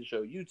you see the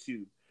show,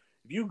 YouTube.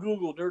 If you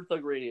Google Nerd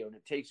Thug Radio and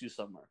it takes you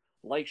somewhere,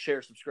 like,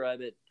 share,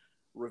 subscribe it,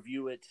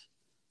 review it,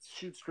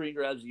 shoot screen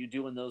grabs of you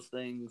doing those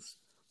things,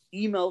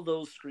 email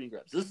those screen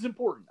grabs. This is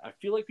important. I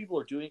feel like people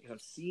are doing it because I'm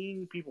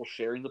seeing people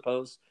sharing the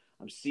posts.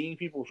 I'm seeing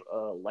people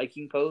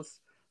liking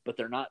posts, but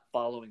they're not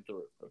following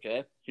through,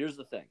 okay? Here's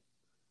the thing.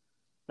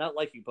 Not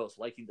liking posts,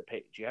 liking the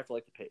page. You have to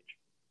like the page.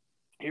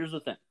 Here's the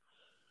thing.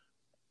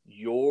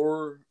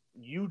 You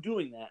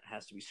doing that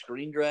has to be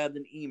screen grabbed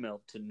and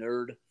emailed to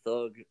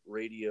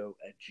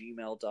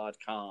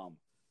nerdthugradio@gmail.com.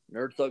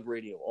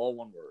 Nerdthugradio, all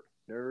one word.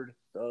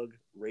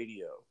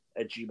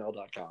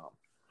 Nerdthugradio@gmail.com.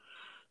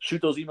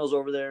 Shoot those emails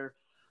over there.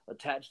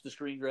 Attach the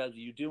screen grabs of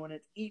you doing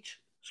it.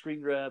 Each screen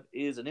grab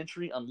is an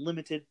entry,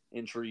 unlimited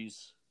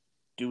entries.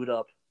 Do it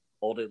up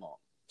all day long.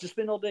 Just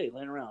spend all day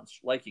laying around,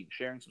 liking,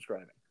 sharing,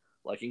 subscribing.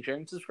 Liking,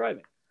 sharing,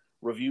 subscribing.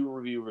 Review.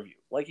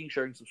 Liking,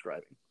 sharing,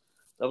 subscribing.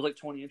 That was like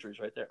 20 entries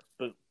right there.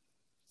 Boom.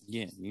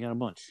 Yeah, you got a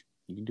bunch.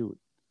 You can do it.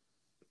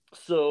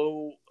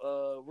 So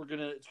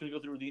it's gonna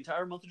go through the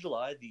entire month of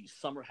July, the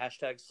summer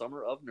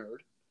 #Summer of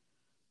Nerd.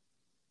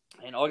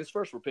 And August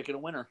 1st, we're picking a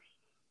winner.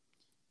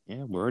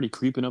 Yeah, we're already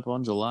creeping up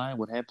on July.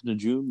 What happened to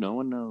June? No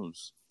one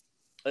knows.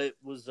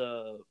 It was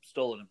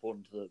stolen and pulled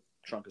into the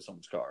trunk of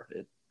someone's car.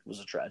 It was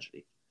a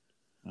tragedy.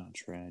 Oh,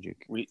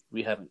 tragic. We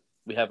haven't.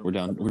 We're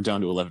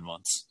down to 11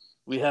 months.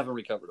 We haven't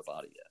recovered a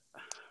body yet.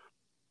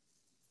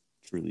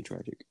 Truly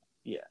tragic.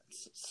 Yeah,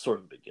 it's sort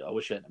of a big deal. I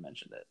wish I hadn't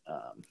mentioned it.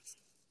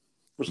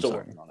 We're still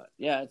working on it.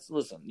 Yeah,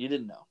 listen, you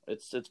didn't know.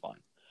 It's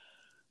fine.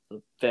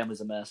 The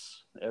family's a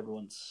mess.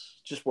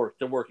 Everyone's just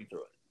they're working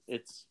through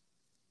it.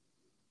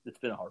 It's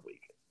been a hard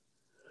week.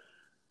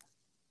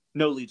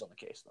 No leads on the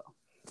case,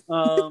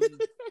 though.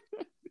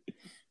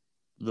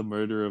 The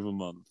murder of a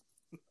month.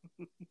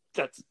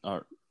 That's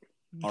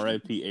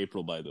R.I.P.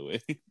 April, by the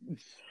way.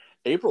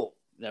 April.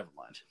 Never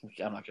mind.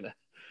 I'm not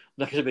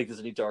gonna make this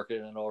any darker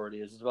than it already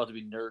is. It's about to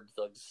be Nerd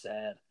Thug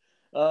sad.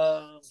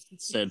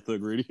 Sad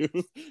Thug Radio.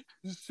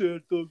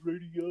 Sad Thug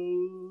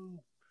Radio.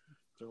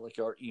 They're like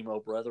our emo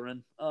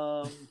brethren.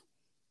 I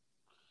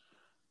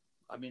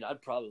mean,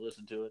 I'd probably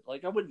listen to it.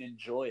 Like, I wouldn't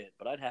enjoy it,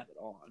 but I'd have it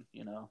on.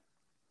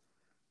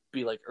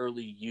 Be like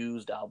early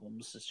used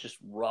albums. It's just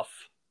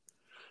rough.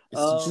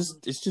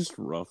 It's just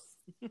rough.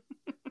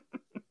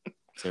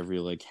 It's every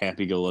like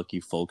happy-go-lucky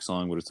folk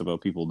song, but it's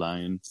about people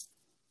dying.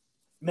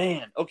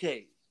 Man,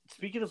 okay.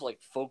 Speaking of like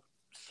folk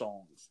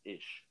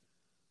songs-ish,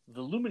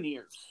 the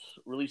Lumineers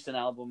released an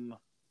album.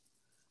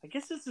 I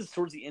guess this is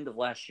towards the end of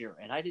last year,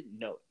 and I didn't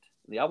know it.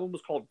 The album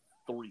was called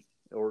 3,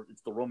 or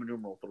it's the Roman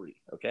numeral 3,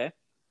 okay?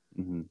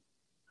 Mm-hmm.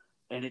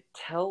 And it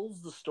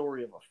tells the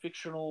story of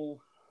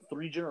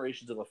 3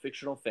 generations of a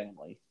fictional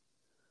family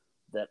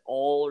that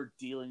all are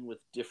dealing with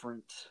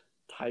different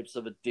types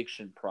of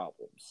addiction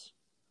problems.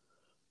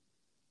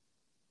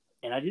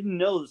 And I didn't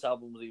know this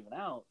album was even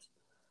out.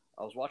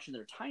 I was watching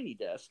their Tiny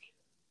Desk,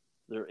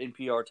 their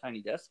NPR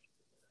Tiny Desk.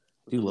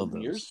 Do you love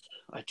those?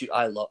 I do.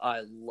 I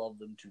love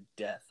them to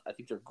death. I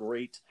think they're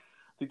great.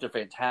 I think they're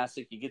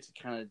fantastic. You get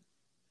to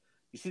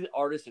you see the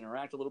artists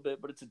interact a little bit,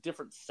 but it's a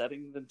different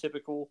setting than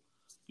typical.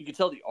 You can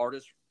tell the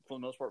artists, for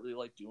the most part, really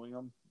like doing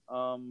them.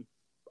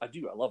 I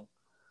do. I love them.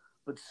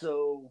 But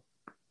so,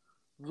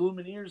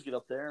 Lumineers get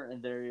up there,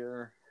 and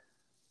they're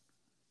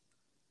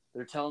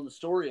telling the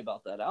story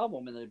about that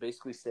album, and they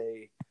basically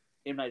say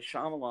M. Night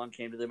Shyamalan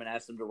came to them and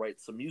asked them to write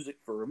some music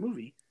for a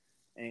movie,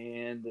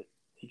 and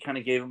he kind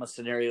of gave them a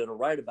scenario to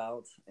write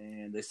about,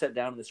 and they sat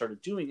down and they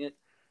started doing it,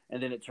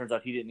 and then it turns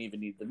out he didn't even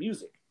need the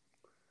music.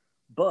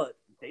 But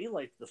they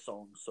liked the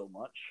song so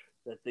much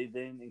that they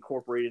then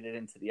incorporated it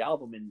into the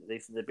album, and they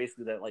said that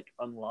basically that like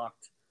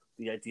unlocked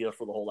the idea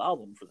for the whole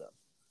album for them.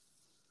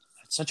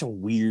 It's such a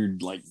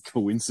weird like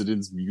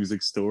coincidence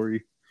music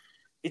story.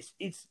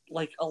 It's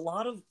like a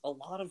lot of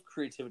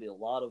creativity, a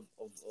lot of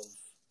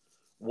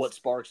what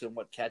sparks and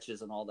what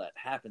catches and all that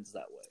happens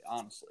that way,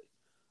 honestly.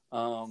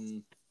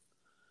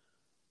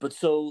 But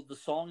so the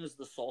song is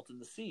The Salt in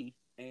the Sea,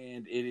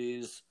 and it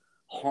is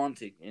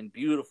haunting and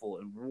beautiful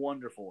and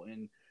wonderful,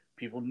 and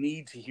people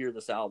need to hear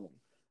this album.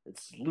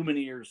 It's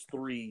Lumineers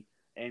 3,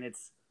 and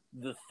it's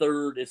the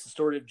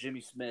story of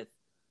Jimmy Smith,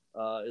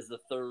 is the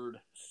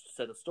third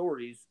set of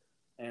stories,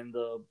 and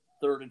the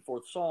third and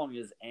fourth song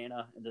is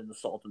Anna, and then The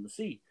Salt in the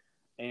Sea.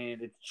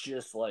 And it's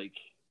just like,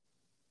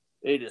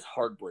 it is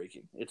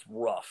heartbreaking. It's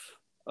rough.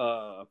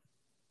 But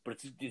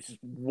it's a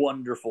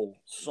wonderful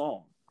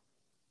song.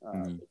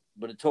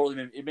 But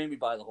it made me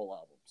buy the whole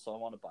album. So I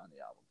want to buy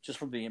the album just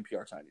from the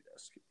NPR Tiny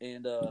Desk.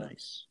 And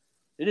nice.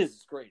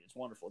 It's great. It's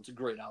wonderful. It's a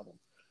great album.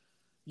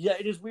 Yeah,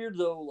 it is weird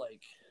though,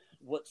 like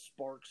what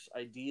sparks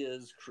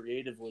ideas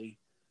creatively.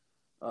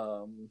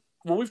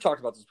 Well, we've talked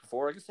about this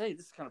before. I guess, hey,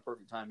 this is kind of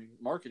perfect timing,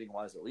 marketing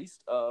wise at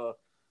least.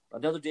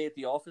 Another Day at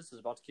the Office is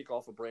about to kick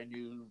off a brand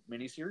new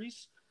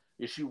miniseries.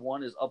 Issue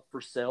 1 is up for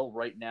sale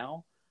right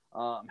now.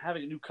 I'm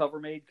having a new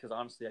cover made because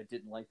honestly I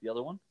didn't like the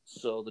other one.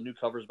 So the new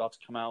cover is about to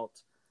come out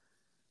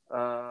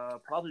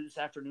probably this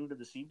afternoon or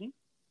this evening.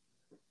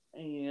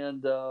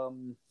 And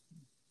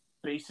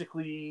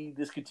basically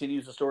this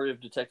continues the story of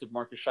Detective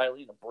Marcus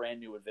Shiley in a brand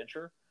new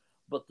adventure.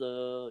 But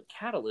the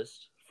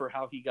catalyst for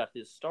how he got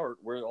his start,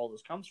 where all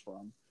this comes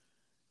from,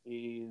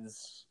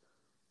 is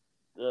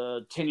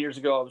 10 years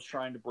ago I was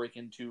trying to break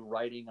into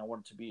writing. I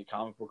wanted to be a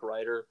comic book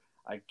writer.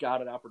 I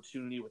got an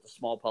opportunity with a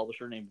small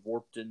publisher named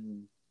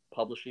Warpton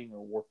Publishing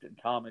or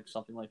Warpton Comics,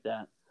 something like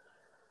that.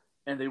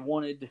 And they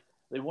wanted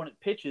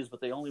pitches,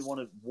 but they only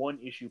wanted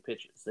 1-issue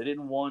pitches. They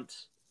didn't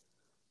want...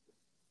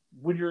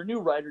 When you're a new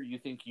writer, you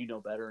think you know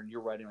better, and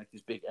you're writing like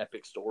these big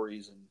epic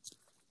stories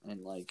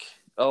and like,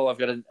 oh, I've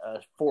got a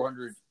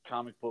 400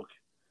 comic book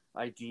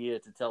idea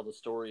to tell the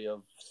story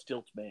of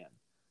Stilt Man.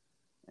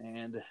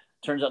 And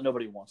turns out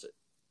nobody wants it.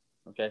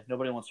 Okay?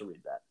 Nobody wants to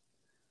read that.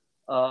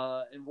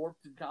 And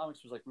Warpton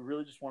Comics was like, we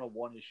really just want a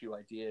 1-issue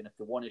idea, and if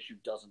the 1 issue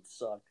doesn't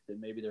suck, then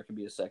maybe there can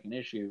be a second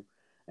issue.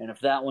 And if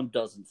that one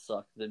doesn't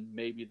suck, then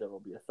maybe there will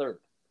be a third.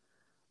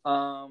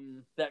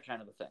 That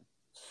kind of a thing.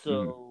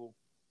 So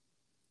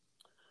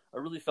I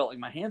really felt like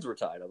my hands were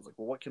tied. I was like,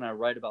 well, what can I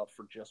write about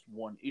for just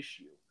 1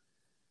 issue?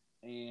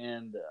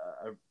 And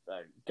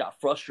I got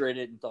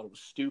frustrated and thought it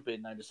was stupid,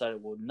 and I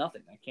decided, well,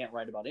 nothing. I can't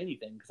write about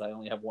anything because I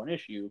only have 1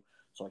 issue,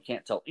 so I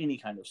can't tell any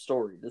kind of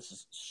story. This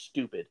is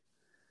stupid.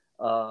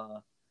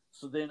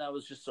 So then I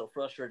was just so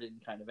frustrated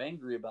and kind of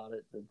angry about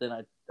it that then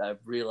I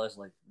realized,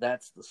 like,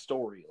 that's the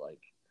story.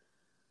 Like,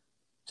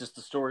 just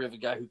the story of a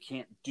guy who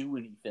can't do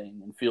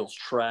anything and feels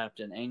trapped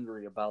and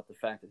angry about the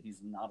fact that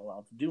he's not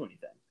allowed to do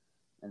anything.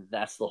 And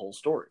that's the whole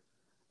story.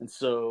 And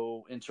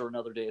so enter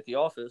Another Day at the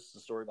Office, a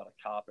story about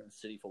a cop in a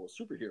city full of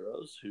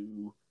superheroes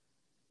who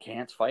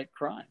can't fight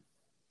crime.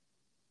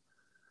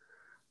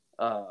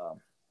 But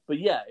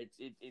yeah,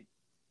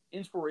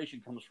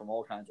 inspiration comes from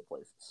all kinds of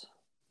places.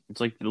 It's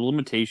like the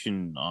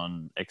limitation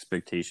on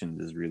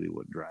expectations is really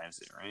what drives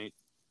it, right?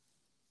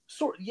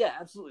 Yeah,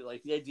 absolutely.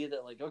 Like the idea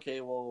that, like,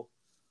 okay, well,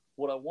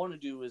 what I want to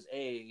do is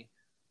A,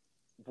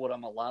 what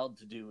I'm allowed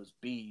to do is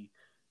B,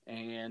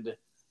 and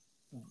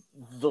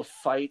the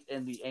fight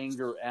and the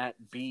anger at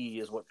B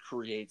is what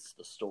creates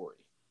the story.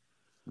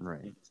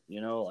 Right.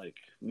 You know, like,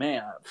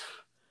 man,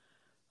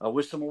 I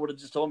wish someone would have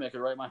just told me I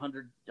could write my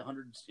 100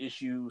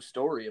 issue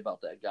story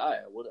about that guy.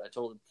 I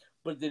told him,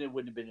 but then it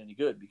wouldn't have been any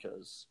good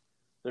because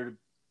it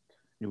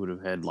would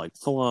have had like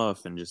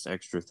fluff and just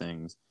extra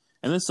things.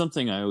 And that's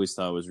something I always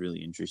thought was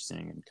really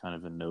interesting and kind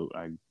of a note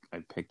I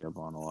picked up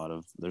on a lot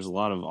of. There's a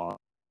lot of authors,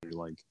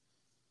 like,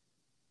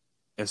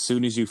 as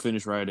soon as you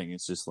finish writing,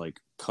 it's just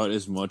like cut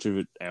as much of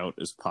it out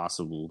as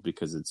possible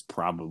because it's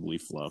probably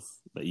fluff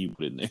that you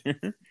put in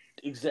there.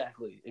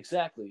 Exactly.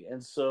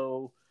 And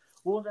so,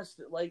 well, that's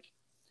like,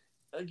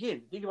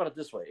 again, think about it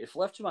this way. If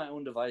left to my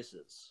own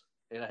devices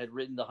and I had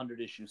written the 100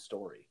 issue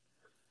story,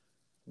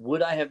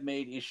 would I have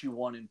made issue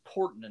 1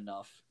 important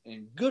enough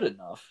and good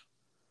enough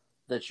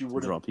that you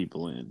would draw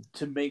people in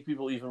to make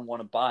people even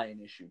want to buy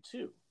an issue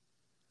 2?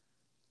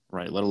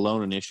 Right, let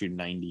alone an issue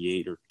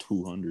 98 or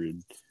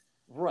 200.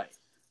 Right.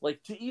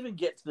 Like, to even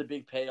get to the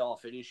big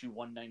payoff at issue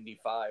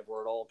 195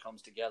 where it all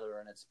comes together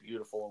and it's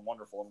beautiful and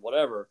wonderful and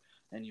whatever,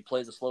 and you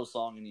play the slow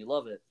song and you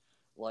love it,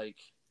 like,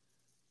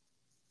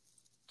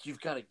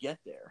 you've got to get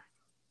there.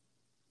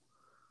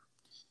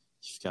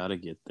 You've got to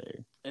get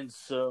there. And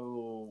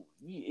so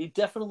it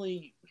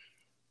definitely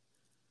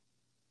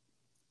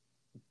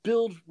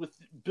build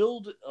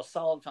a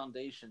solid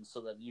foundation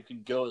so that you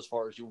can go as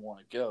far as you want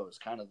to go is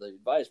kind of the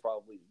advice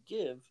probably to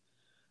give,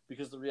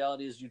 because the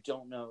reality is you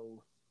don't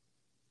know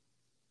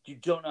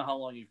how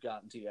long you've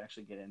got until you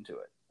actually get into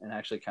it and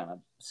actually kind of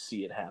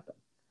see it happen.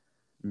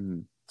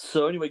 Mm-hmm.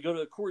 So anyway, go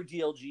to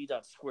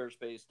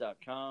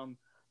corydlg.squarespace.com.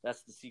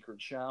 That's the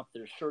secret shop.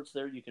 There's shirts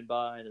there you can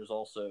buy. There's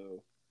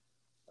also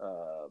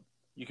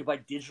you can buy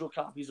digital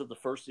copies of the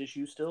first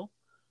issue still.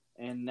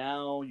 And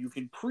now you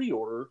can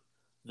pre-order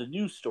the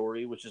new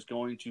story, which is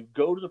going to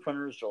go to the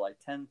printers July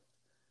 10th.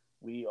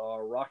 We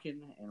are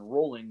rocking and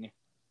rolling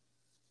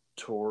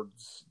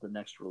towards the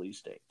next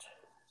release date.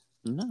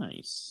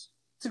 Nice.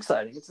 It's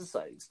exciting. It's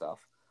exciting stuff.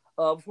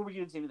 Before we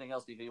get into anything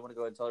else, Nico, you want to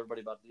go ahead and tell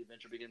everybody about The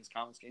Adventure Begins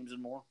Comics, Games,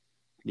 and More?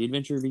 The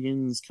Adventure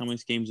Begins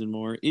Comics, Games, and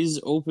More is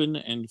open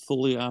and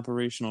fully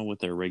operational with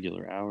their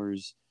regular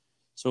hours.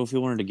 So if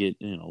you wanted to get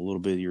a little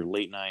bit of your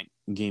late night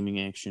gaming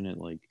action at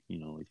like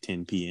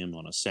 10 p.m.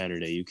 on a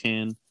Saturday, you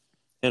can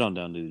head on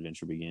down to The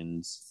Adventure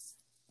Begins.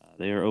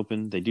 They are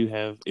open. They do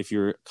have, if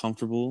you're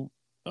comfortable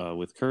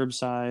with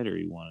curbside or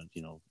you want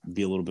to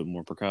be a little bit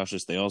more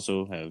precautious, they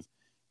also have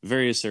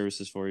various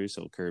services for you.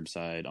 So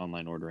curbside,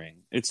 online ordering,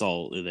 it's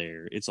all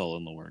there. It's all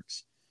in the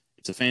works.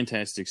 It's a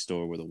fantastic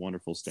store with a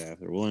wonderful staff.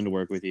 They're willing to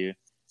work with you,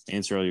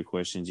 answer all your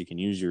questions. You can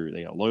use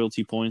they got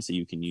loyalty points that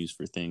you can use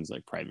for things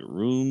like private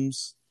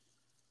rooms.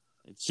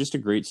 It's just a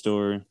great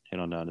store. Head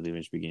on down to The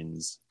Adventure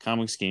Begins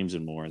Comics, Games,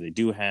 and More. They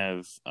do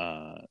have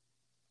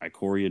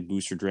Ikoria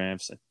booster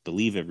drafts, I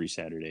believe, every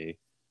Saturday.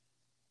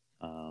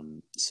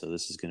 So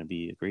this is going to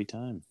be a great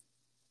time.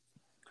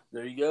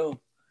 There you go.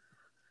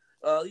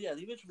 The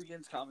Adventure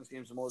Begins Comics,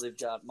 Games, and More. They've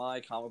got my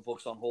comic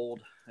books on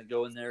hold. I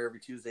go in there every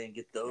Tuesday and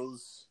get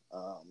those.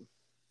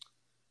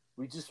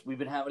 We've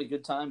been having a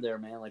good time there,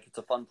 man. Like, it's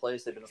a fun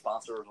place. They've been a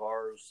sponsor of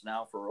ours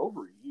now for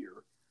over a year.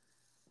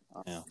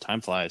 Yeah, time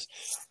flies.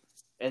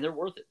 And they're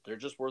worth it. They're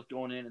just worth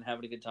going in and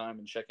having a good time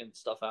and checking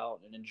stuff out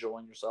and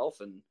enjoying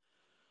yourself and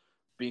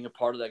being a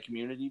part of that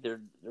community.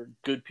 They're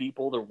good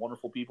people. They're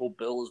wonderful people.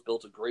 Bill has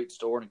built a great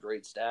store and a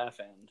great staff,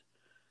 and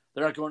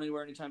they're not going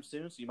anywhere anytime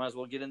soon, so you might as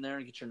well get in there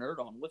and get your nerd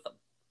on with them.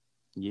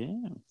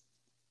 Yeah.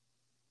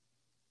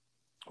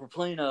 We're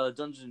playing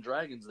Dungeons &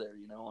 Dragons there,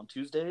 on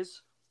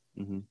Tuesdays.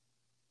 Mm-hmm.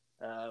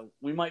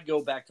 We might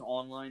go back to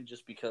online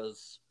just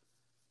because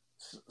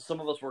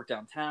some of us work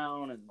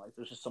downtown and, like,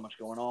 there's just so much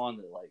going on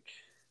that, like,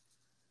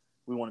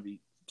 we want to be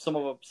some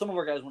of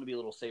our guys want to be a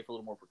little safer, a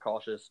little more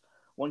precautious.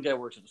 One guy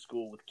works at a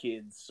school with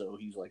kids, so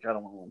he's like, I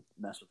don't want to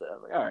mess with it. I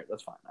was like, all right,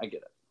 that's fine. I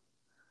get it.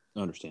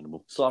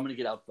 Understandable. So I'm going to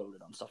get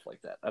outvoted on stuff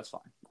like that. That's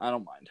fine. I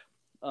don't mind.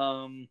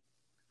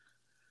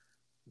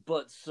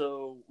 But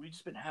so we've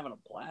just been having a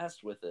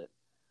blast with it.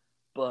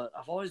 But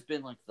I've always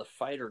been like the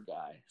fighter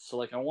guy. So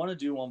like I want to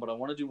do one, but I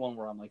want to do one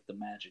where I'm like the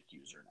magic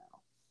user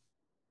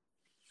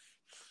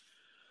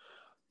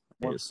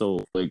now. Okay,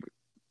 so like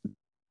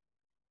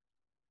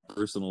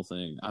personal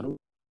thing. I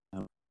don't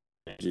have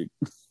magic.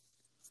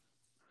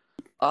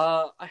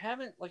 I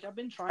haven't I've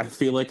been trying. I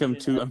feel like I'm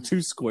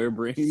too square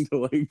brained to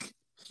like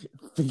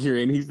figure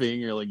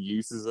anything or like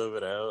uses of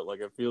it out. Like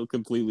I feel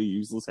completely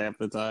useless half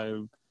the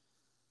time.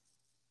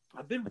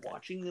 I've been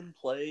watching them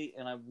play,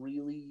 and I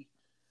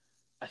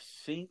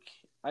think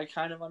I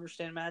kind of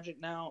understand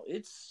magic now.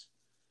 It's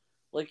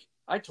like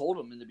I told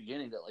him in the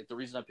beginning that like the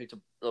reason I picked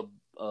a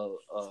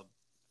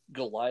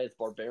Goliath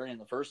barbarian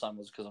the first time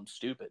was because I'm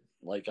stupid.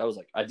 Like I was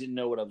like I didn't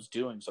know what I was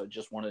doing, so I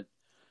just wanted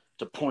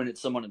to point at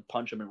someone and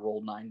punch him and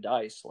roll 9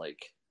 dice.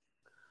 Like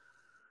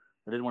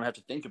I didn't want to have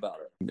to think about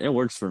it. It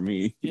works for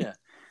me. Yeah.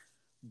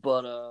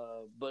 But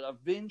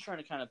I've been trying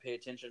to kind of pay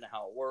attention to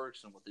how it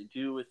works and what they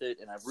do with it,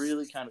 and I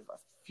really I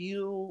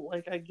feel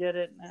like I get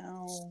it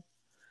now.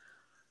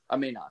 I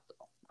may not,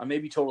 though. I may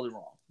be totally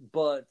wrong,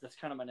 but that's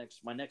kind of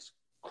my next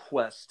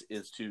quest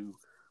is to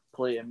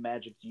play a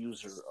magic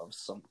user of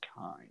some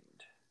kind.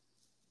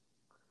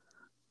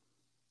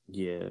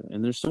 Yeah,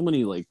 and there's so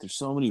many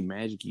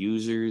magic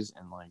users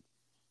and like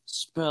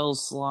spell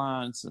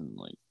slots and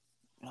like,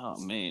 oh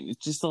man,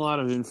 it's just a lot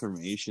of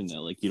information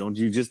that like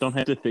you just don't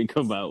have to think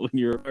about when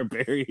you're a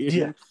barbarian.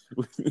 Yeah.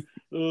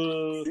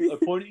 I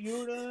point at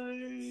you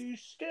and I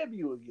stab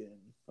you again.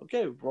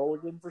 Okay, roll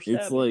again for stabbing.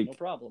 It's like, no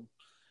problem.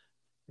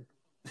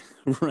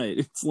 Right.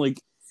 It's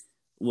like,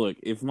 look,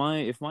 if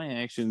my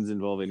actions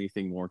involve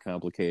anything more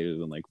complicated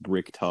than like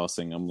brick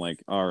tossing, I'm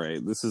like, all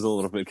right, this is a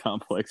little bit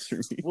complex for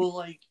me. Well,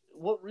 like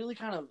what really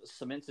kind of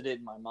cemented it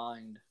in my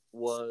mind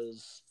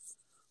was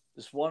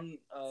this one.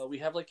 We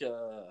have like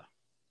a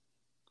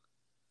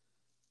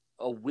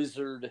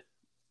wizard,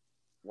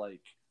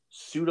 like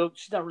pseudo.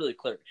 She's not really a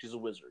cleric; she's a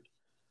wizard,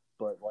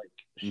 but like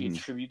she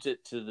attributes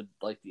it to the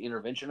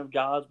intervention of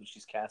gods when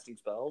she's casting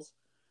spells,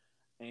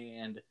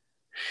 and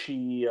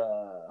she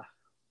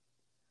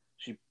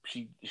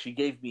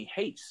gave me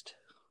haste.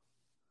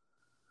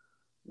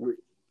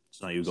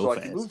 So you go fast.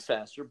 I can move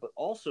faster, but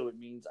also it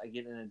means I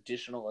get an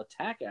additional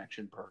attack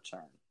action per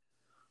turn.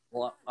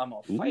 Well, I'm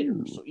a fighter,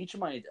 so each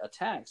of my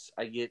attacks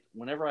I get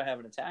whenever I have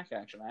an attack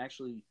action, I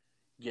actually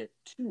get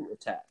 2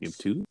 attacks. You have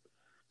 2?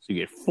 So you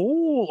get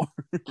 4.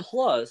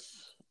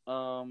 Plus,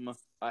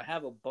 I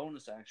have a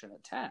bonus action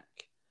attack.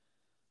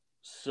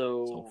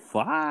 So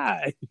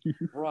 5.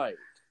 Right.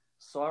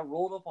 So I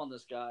rolled up on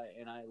this guy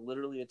and I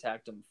literally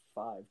attacked him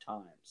 5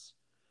 times.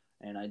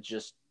 And I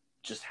just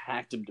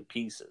hacked him to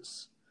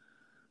pieces.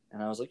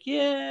 And I was like,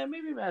 yeah,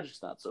 maybe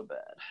magic's not so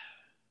bad.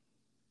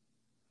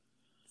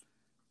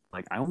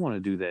 Like, I want to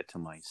do that to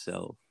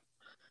myself.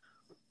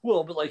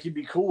 Well, but like it'd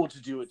be cool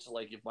to do it to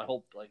like if my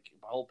whole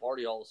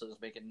party all of a sudden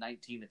is making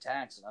 19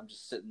 attacks and I'm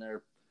just sitting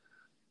there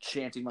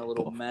chanting my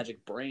little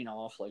magic brain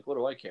off. Like, what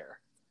do I care?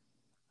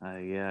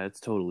 Yeah, it's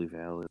totally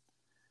valid.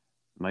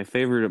 My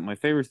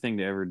favorite thing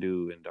to ever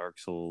do in Dark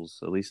Souls,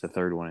 at least the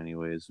third one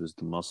anyways, was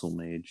the Muscle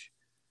Mage.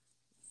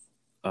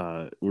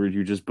 Where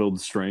you just build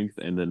strength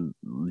and then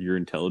your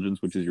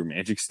intelligence, which is your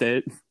magic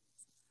stat.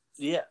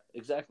 Yeah,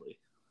 exactly.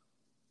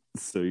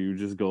 So you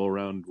just go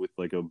around with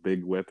like a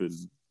big weapon,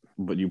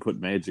 but you put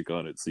magic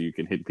on it so you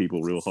can hit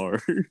people real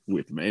hard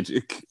with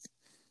magic.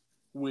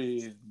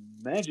 With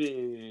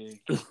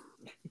magic.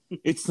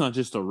 It's not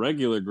just a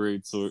regular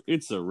greatsword,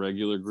 it's a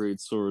regular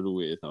greatsword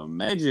with a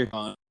magic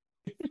on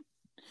it.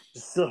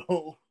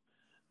 So,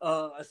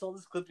 I saw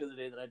this clip the other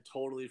day that I'd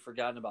totally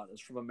forgotten about.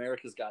 It's from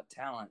America's Got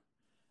Talent.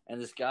 And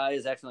this guy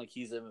is acting like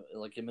he's a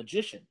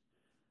magician.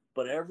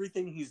 But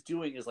everything he's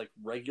doing is like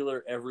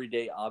regular,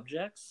 everyday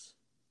objects.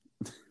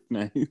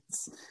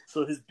 Nice.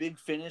 So his big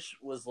finish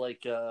was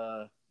like,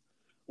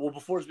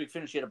 before his big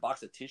finish, he had a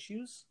box of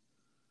tissues.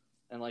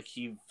 And like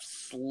he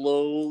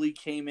slowly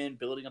came in,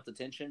 building up the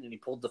tension, and he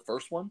pulled the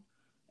first one.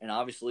 And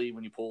obviously,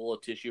 when you pull a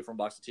tissue from a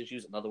box of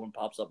tissues, another one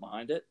pops up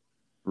behind it.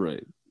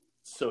 Right.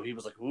 So he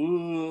was like,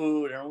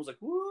 "Woo!" And everyone was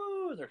like,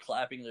 "Woo!" And they're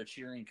clapping, they're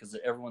cheering because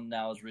everyone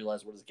now has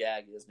realized what his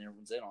gag is, and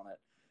everyone's in on it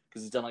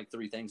because he's done like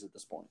 3 things at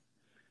this point.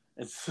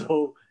 And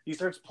so he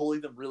starts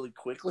pulling them really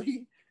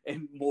quickly,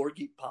 and more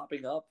keep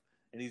popping up,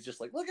 and he's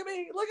just like, "Look at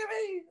me! Look at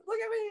me! Look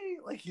at me!"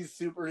 Like he's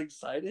super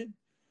excited,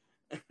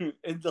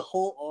 and the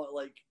whole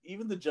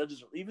even the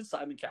judges, even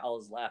Simon Cowell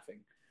is laughing.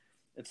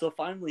 And so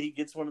finally, he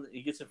gets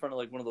in front of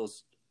like one of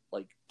those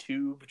like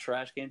tube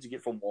trash cans you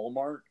get from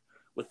Walmart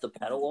with the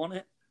pedal on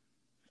it.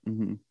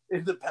 Mm-hmm.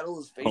 And the pedal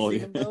is facing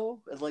him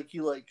though, and like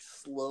he like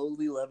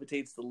slowly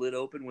levitates the lid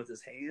open with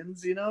his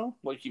hands,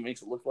 like he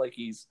makes it look like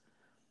he's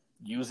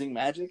using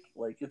magic.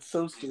 Like it's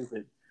so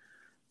stupid,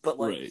 but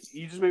like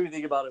you just made me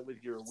think about it with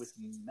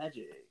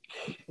magic.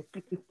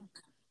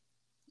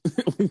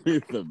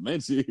 With the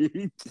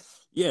magic,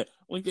 yeah.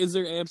 Like, is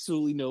there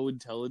absolutely no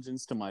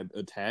intelligence to my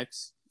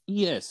attacks?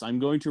 Yes, I'm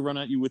going to run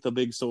at you with a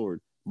big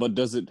sword, but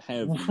does it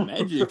have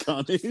magic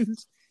on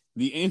it?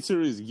 The answer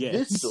is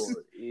yes. This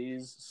sword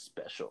is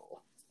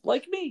special.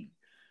 Like me.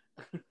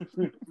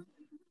 Me.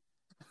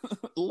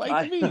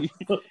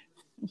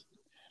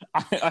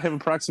 I have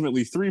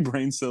approximately 3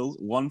 brain cells,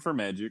 1 for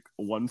magic,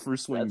 1 for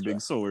swing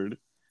big sword,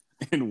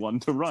 and 1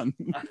 to run.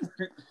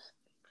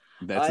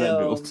 That's that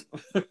build.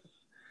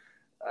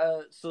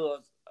 So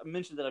I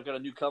mentioned that I've got a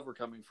new cover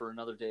coming for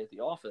Another Day at the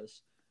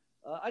Office.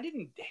 I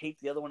didn't hate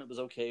the other one. It was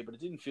okay, but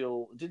it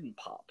didn't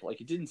pop. Like,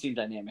 it didn't seem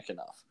dynamic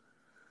enough.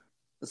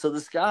 So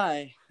this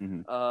guy,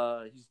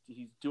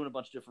 he's doing a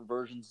bunch of different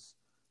versions,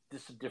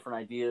 just different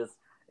ideas,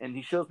 and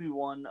he shows me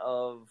one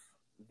of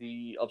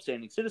the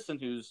upstanding citizen,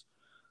 who's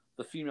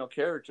the female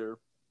character,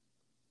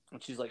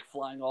 and she's like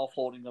flying off,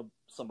 holding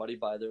somebody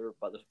by their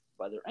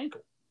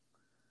ankle.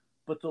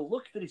 But the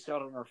look that he's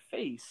got on her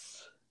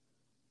face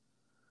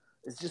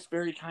is just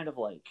very kind of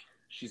like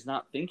she's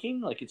not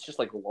thinking, like it's just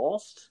like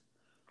lost.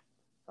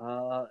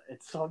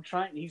 And so I'm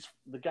trying.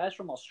 The guy's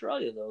from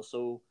Australia though,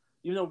 so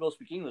even though we both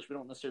speak English, we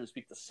don't necessarily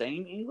speak the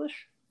same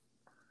English.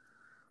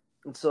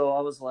 And so I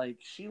was like,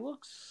 she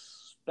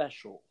looks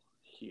special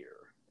here.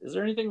 Is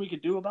there anything we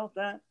could do about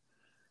that?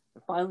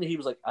 And finally, he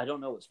was like, I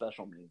don't know what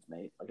special means,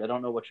 mate. Like, I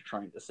don't know what you're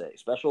trying to say.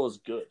 Special is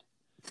good.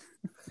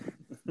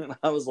 And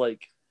I was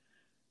like,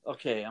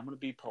 okay, I'm going to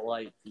be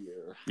polite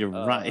here. You're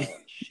right.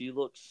 She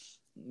looks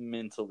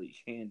mentally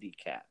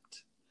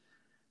handicapped.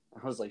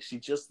 I was like, she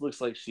just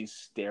looks like she's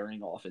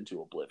staring off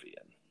into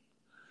oblivion.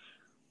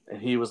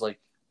 And he was like,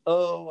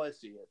 oh, I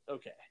see it.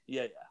 Okay.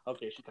 Yeah.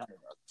 Okay, she kind of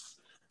does.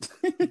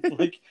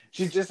 Like,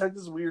 she just had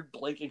this weird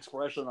blank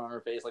expression on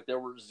her face. Like, there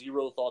were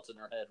zero thoughts in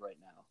her head right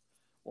now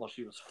while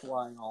she was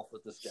flying off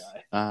with this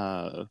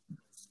guy.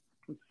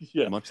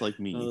 Yeah. Much like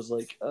me. I was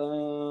like,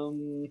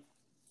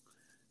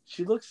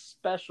 she looks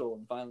special.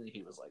 And finally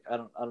he was like, I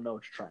don't know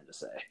what you're trying to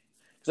say.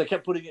 Because I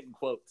kept putting it in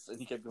quotes, and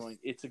he kept going,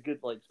 it's a good,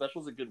 like,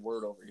 special's a good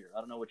word over here.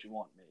 I don't know what you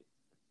want, mate.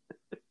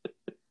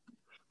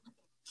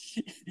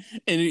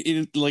 And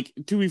it like,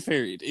 to be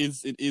fair, it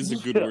is a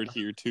good word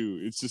here too.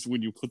 It's just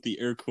when you put the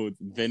air quotes,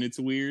 then it's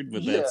weird,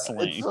 but that's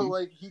slang. And so,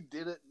 like, he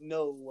didn't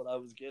know what I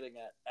was getting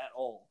at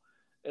all.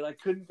 And I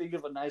couldn't think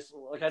of a nice,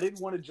 like, I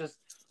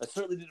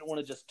certainly didn't want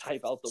to just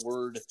type out the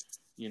word,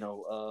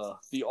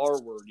 the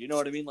R word, you know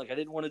what I mean? Like, I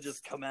didn't want to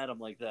just come at him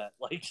like that.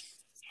 Like,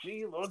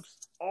 she looks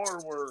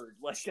R word.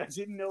 Like, I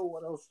didn't know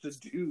what else to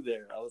do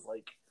there. I was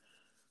like,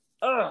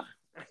 ugh.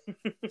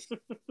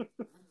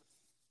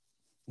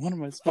 What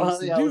am I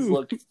supposed to do? I was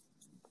like,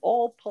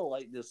 all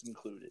politeness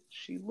included,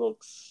 she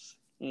looks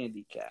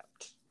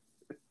handicapped.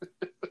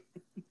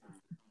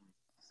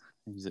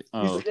 He's like,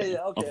 oh, okay.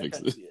 Yeah, okay, I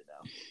kind of see it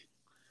now.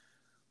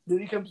 Then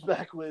he comes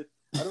back with,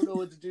 I don't know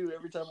what to do.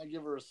 Every time I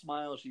give her a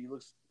smile, she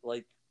looks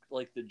like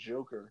the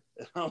Joker.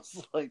 And I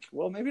was like,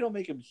 well, maybe don't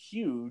make him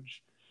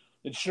huge.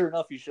 And sure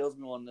enough, he shows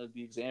me one of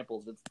the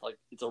examples.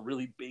 It's a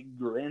really big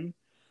grin.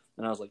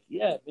 And I was like,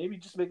 yeah, maybe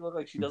just make it look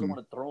like she doesn't want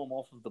to throw him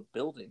off of the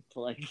building.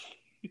 Like,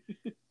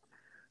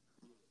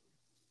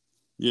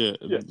 yeah,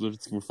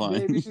 we're fine.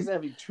 Maybe she's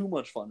having too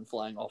much fun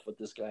flying off with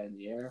this guy in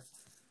the air.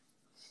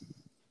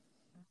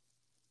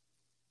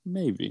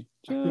 Maybe.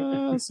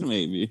 Just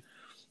maybe.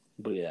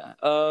 But yeah.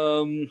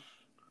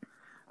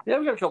 Yeah,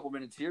 we got a couple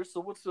minutes here. So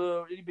what's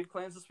any big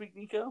plans this week,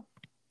 Nico?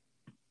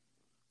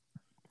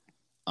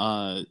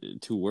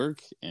 To work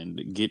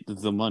and get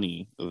the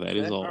money. That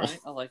is all. Right,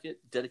 I like it.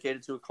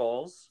 Dedicated to a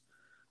cause.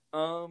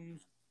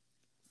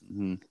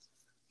 Mm-hmm.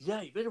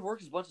 Yeah, you better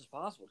work as much as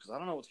possible because I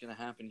don't know what's going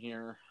to happen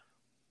here.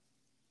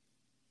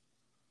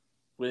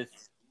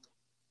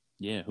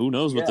 Who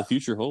knows what the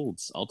future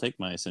holds? I'll take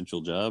my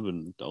essential job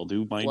and I'll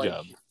do my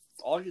job.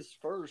 August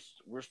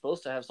 1st, we're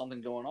supposed to have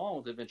something going on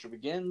with Adventure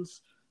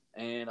Begins,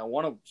 and I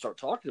want to start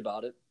talking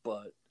about it,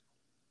 but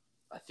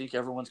I think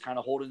everyone's kind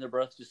of holding their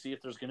breath to see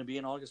if there's going to be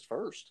an August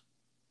 1st.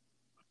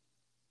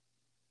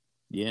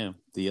 Yeah,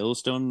 the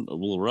Yellowstone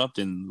will erupt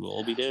and we'll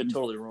all be dead. You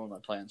totally ruined my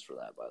plans for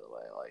that, by the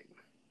way. Like,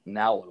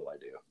 now what do I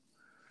do?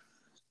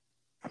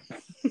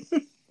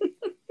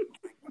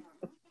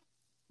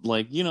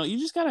 Like, you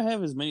just gotta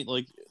have as many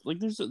like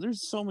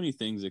there's so many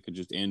things that could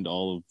just end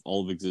all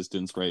of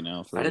existence right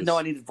now. I didn't know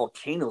I needed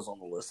volcanoes on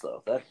the list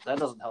though. That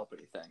doesn't help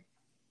anything.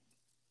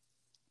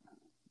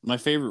 My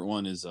favorite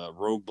one is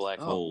Rogue Black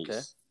Holes.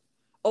 Okay.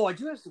 Oh, I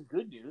do have some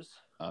good news.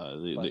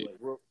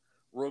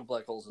 Rogue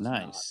Black Holes is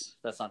nice.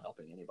 That's not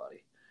helping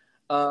anybody.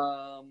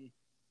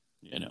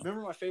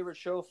 Remember my favorite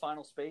show,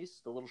 Final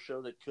Space, the little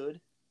show that could.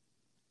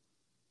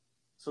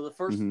 So the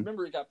first,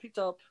 remember, it got picked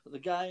up. The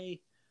guy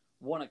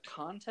won a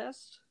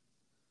contest,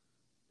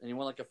 and he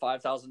won like a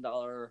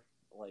 $5,000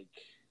 like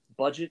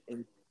budget,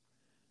 and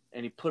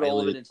he put all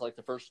of it into like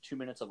the first 2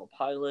 minutes of a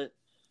pilot,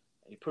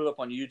 and he put it up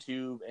on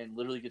YouTube, and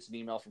literally gets an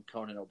email from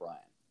Conan O'Brien.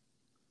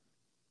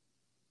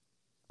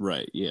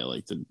 Right. Yeah,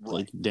 like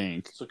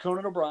dank. So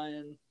Conan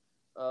O'Brien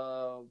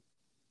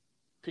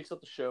picks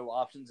up the show,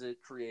 options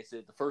it, creates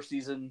it. The first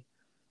season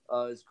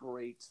is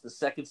great. The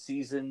second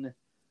season.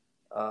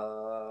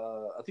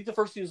 I think the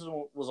first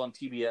season was on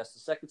TBS. The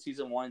second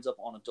season winds up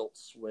on Adult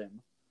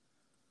Swim.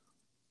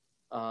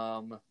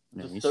 Nice.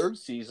 The third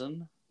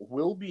season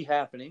will be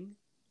happening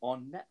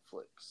on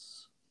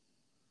Netflix.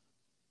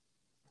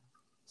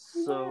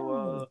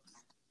 So,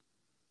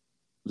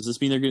 does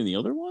this mean they're getting the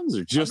other ones,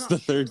 or just the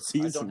third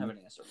season? I don't have an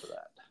answer for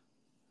that.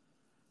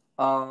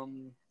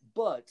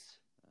 But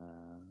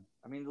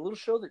I mean, the little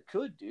show that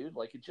could, dude,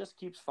 like, it just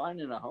keeps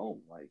finding a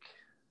home, like.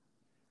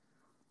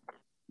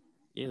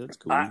 Yeah, that's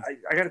cool. I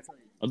gotta tell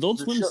you, Adult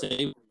Swim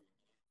save.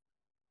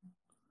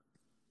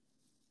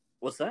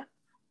 What's that?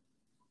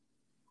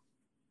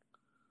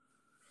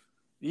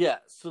 Yeah,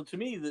 so to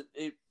me,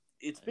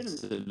 it's been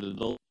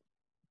adult.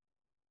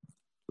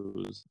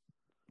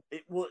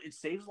 It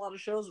saves a lot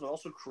of shows, but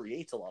also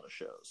creates a lot of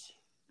shows.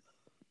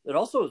 It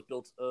also has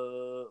built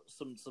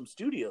some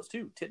studios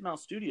too.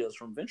 Titmouse Studios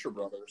from Venture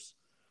Brothers.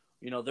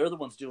 They're the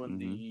ones doing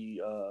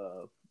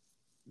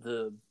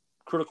the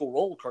Critical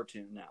Role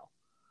cartoon now.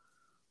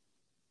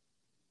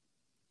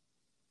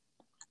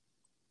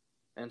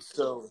 And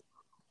so,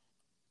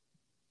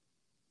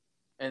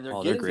 And they're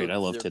Oh, they're getting great. I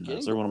love they're Tidnuts.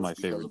 getting They're one of those my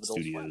because favorite of Adult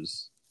Swim.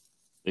 studios.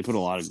 They put a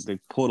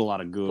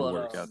lot of good But,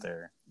 work out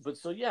there. But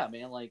so yeah,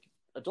 man, like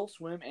Adult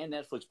Swim and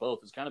Netflix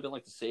both has kind of been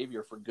like the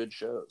savior for good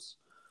shows.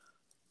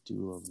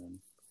 Do love them.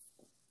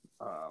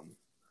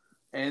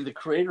 And the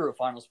creator of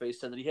Final Space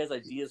said that he has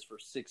ideas for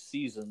 6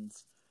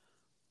 seasons.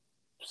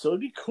 So it'd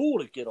be cool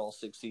to get all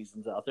 6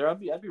 seasons out there. I'd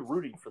be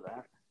rooting for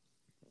that.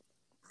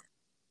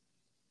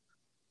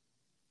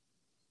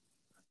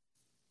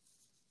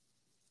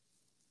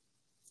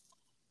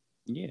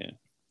 Yeah.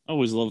 I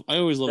always love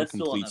That's a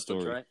still on complete Netflix,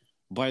 story. right?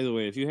 By the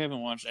way, if you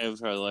haven't watched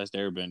Avatar: The Last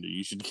Airbender,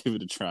 you should give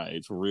it a try.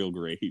 It's real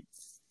great.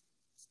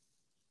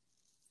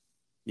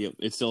 Yep,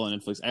 it's still on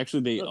Netflix.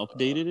 Actually, they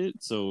updated it,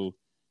 so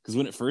because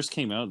when it first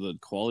came out, the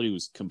quality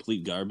was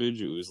complete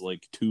garbage. It was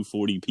like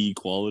 240p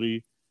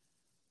quality,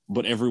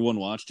 but everyone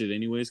watched it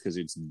anyways because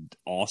it's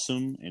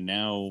awesome. And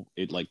now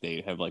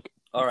they have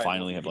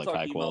finally have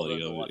high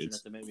quality of it.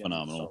 It's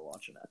phenomenal.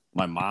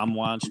 My mom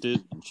watched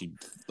it and she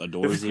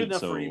adores if it's good it.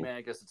 enough So for you, man,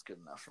 I guess it's good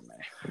enough for me.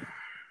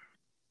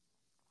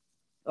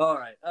 All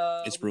right,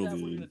 it's real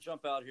good. We're gonna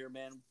jump out here,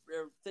 man.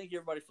 Thank you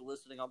everybody for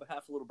listening. On behalf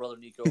of little brother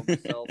Nico and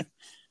myself,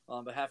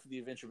 on behalf of The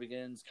Adventure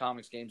Begins,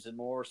 Comics, Games, and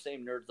More.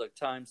 Same Nerd Thug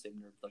time, same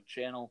Nerd Thug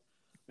channel.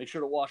 Make sure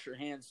to wash your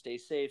hands, stay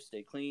safe,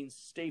 stay clean,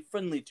 stay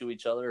friendly to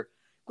each other.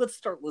 Let's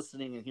start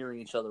listening and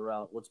hearing each other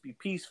out. Let's be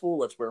peaceful.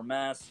 Let's wear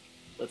masks.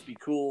 Let's be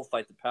cool.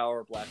 Fight the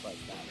power. Black Lives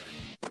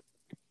Matter.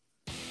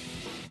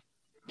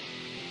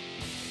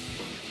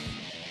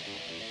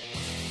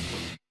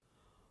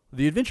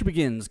 The Adventure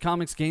Begins,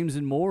 Comics, Games,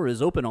 and More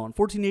is open on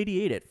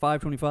 1488 at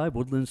 525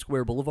 Woodland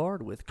Square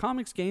Boulevard. With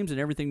comics, games, and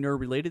everything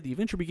nerd-related, The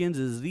Adventure Begins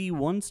is the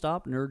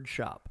one-stop nerd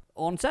shop.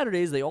 On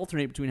Saturdays, they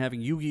alternate between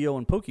having Yu-Gi-Oh!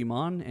 And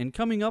Pokemon, and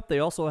coming up, they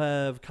also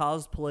have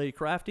cosplay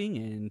crafting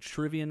and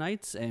trivia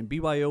nights and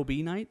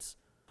BYOB nights.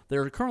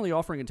 They're currently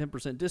offering a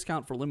 10%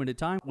 discount for limited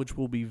time, which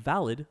will be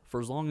valid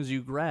for as long as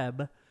you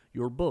grab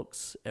your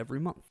books every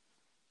month.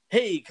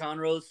 Hey,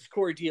 Conroe, this is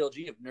Corey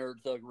DLG of Nerd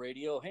Thug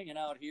Radio, hanging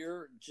out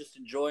here, just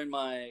enjoying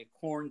my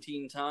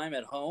quarantine time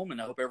at home, and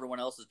I hope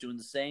everyone else is doing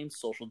the same,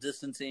 social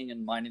distancing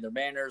and minding their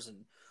manners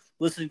and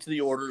listening to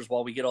the orders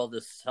while we get all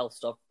this health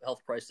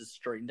crisis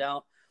straightened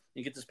out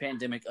and get this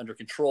pandemic under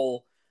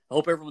control. I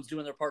hope everyone's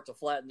doing their part to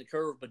flatten the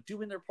curve, but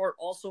doing their part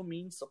also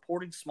means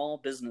supporting small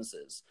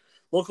businesses.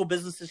 Local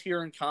businesses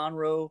here in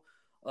Conroe,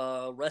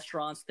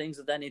 restaurants, things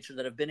of that nature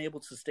that have been able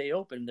to stay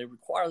open, they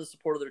require the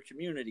support of their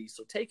community.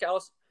 So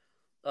takeout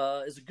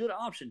is a good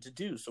option to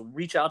do. So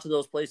reach out to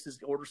those places,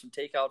 order some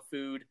takeout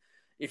food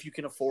if you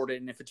can afford it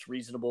and if it's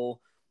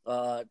reasonable.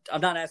 I'm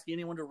not asking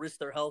anyone to risk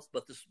their health,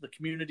 but the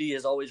community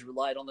has always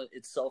relied on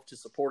itself to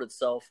support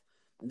itself.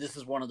 And this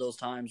is one of those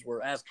times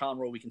where, as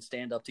Conroe, we can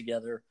stand up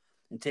together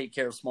and take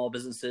care of small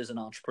businesses and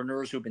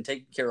entrepreneurs who've been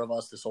taking care of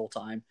us this whole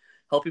time,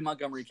 helping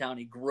Montgomery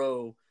County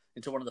grow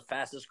into one of the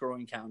fastest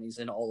growing counties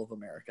in all of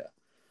America.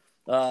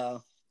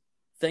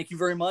 Thank you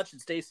very much,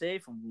 and stay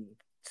safe, and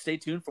stay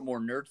tuned for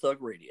more Nerd Thug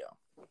Radio.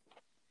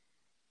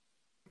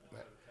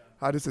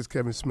 Hi, this is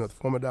Kevin Smith,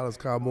 former Dallas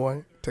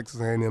Cowboy,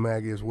 Texas A&M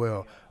Aggie as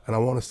well, and I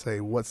want to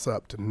say what's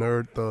up to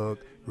Nerd Thug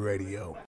Radio.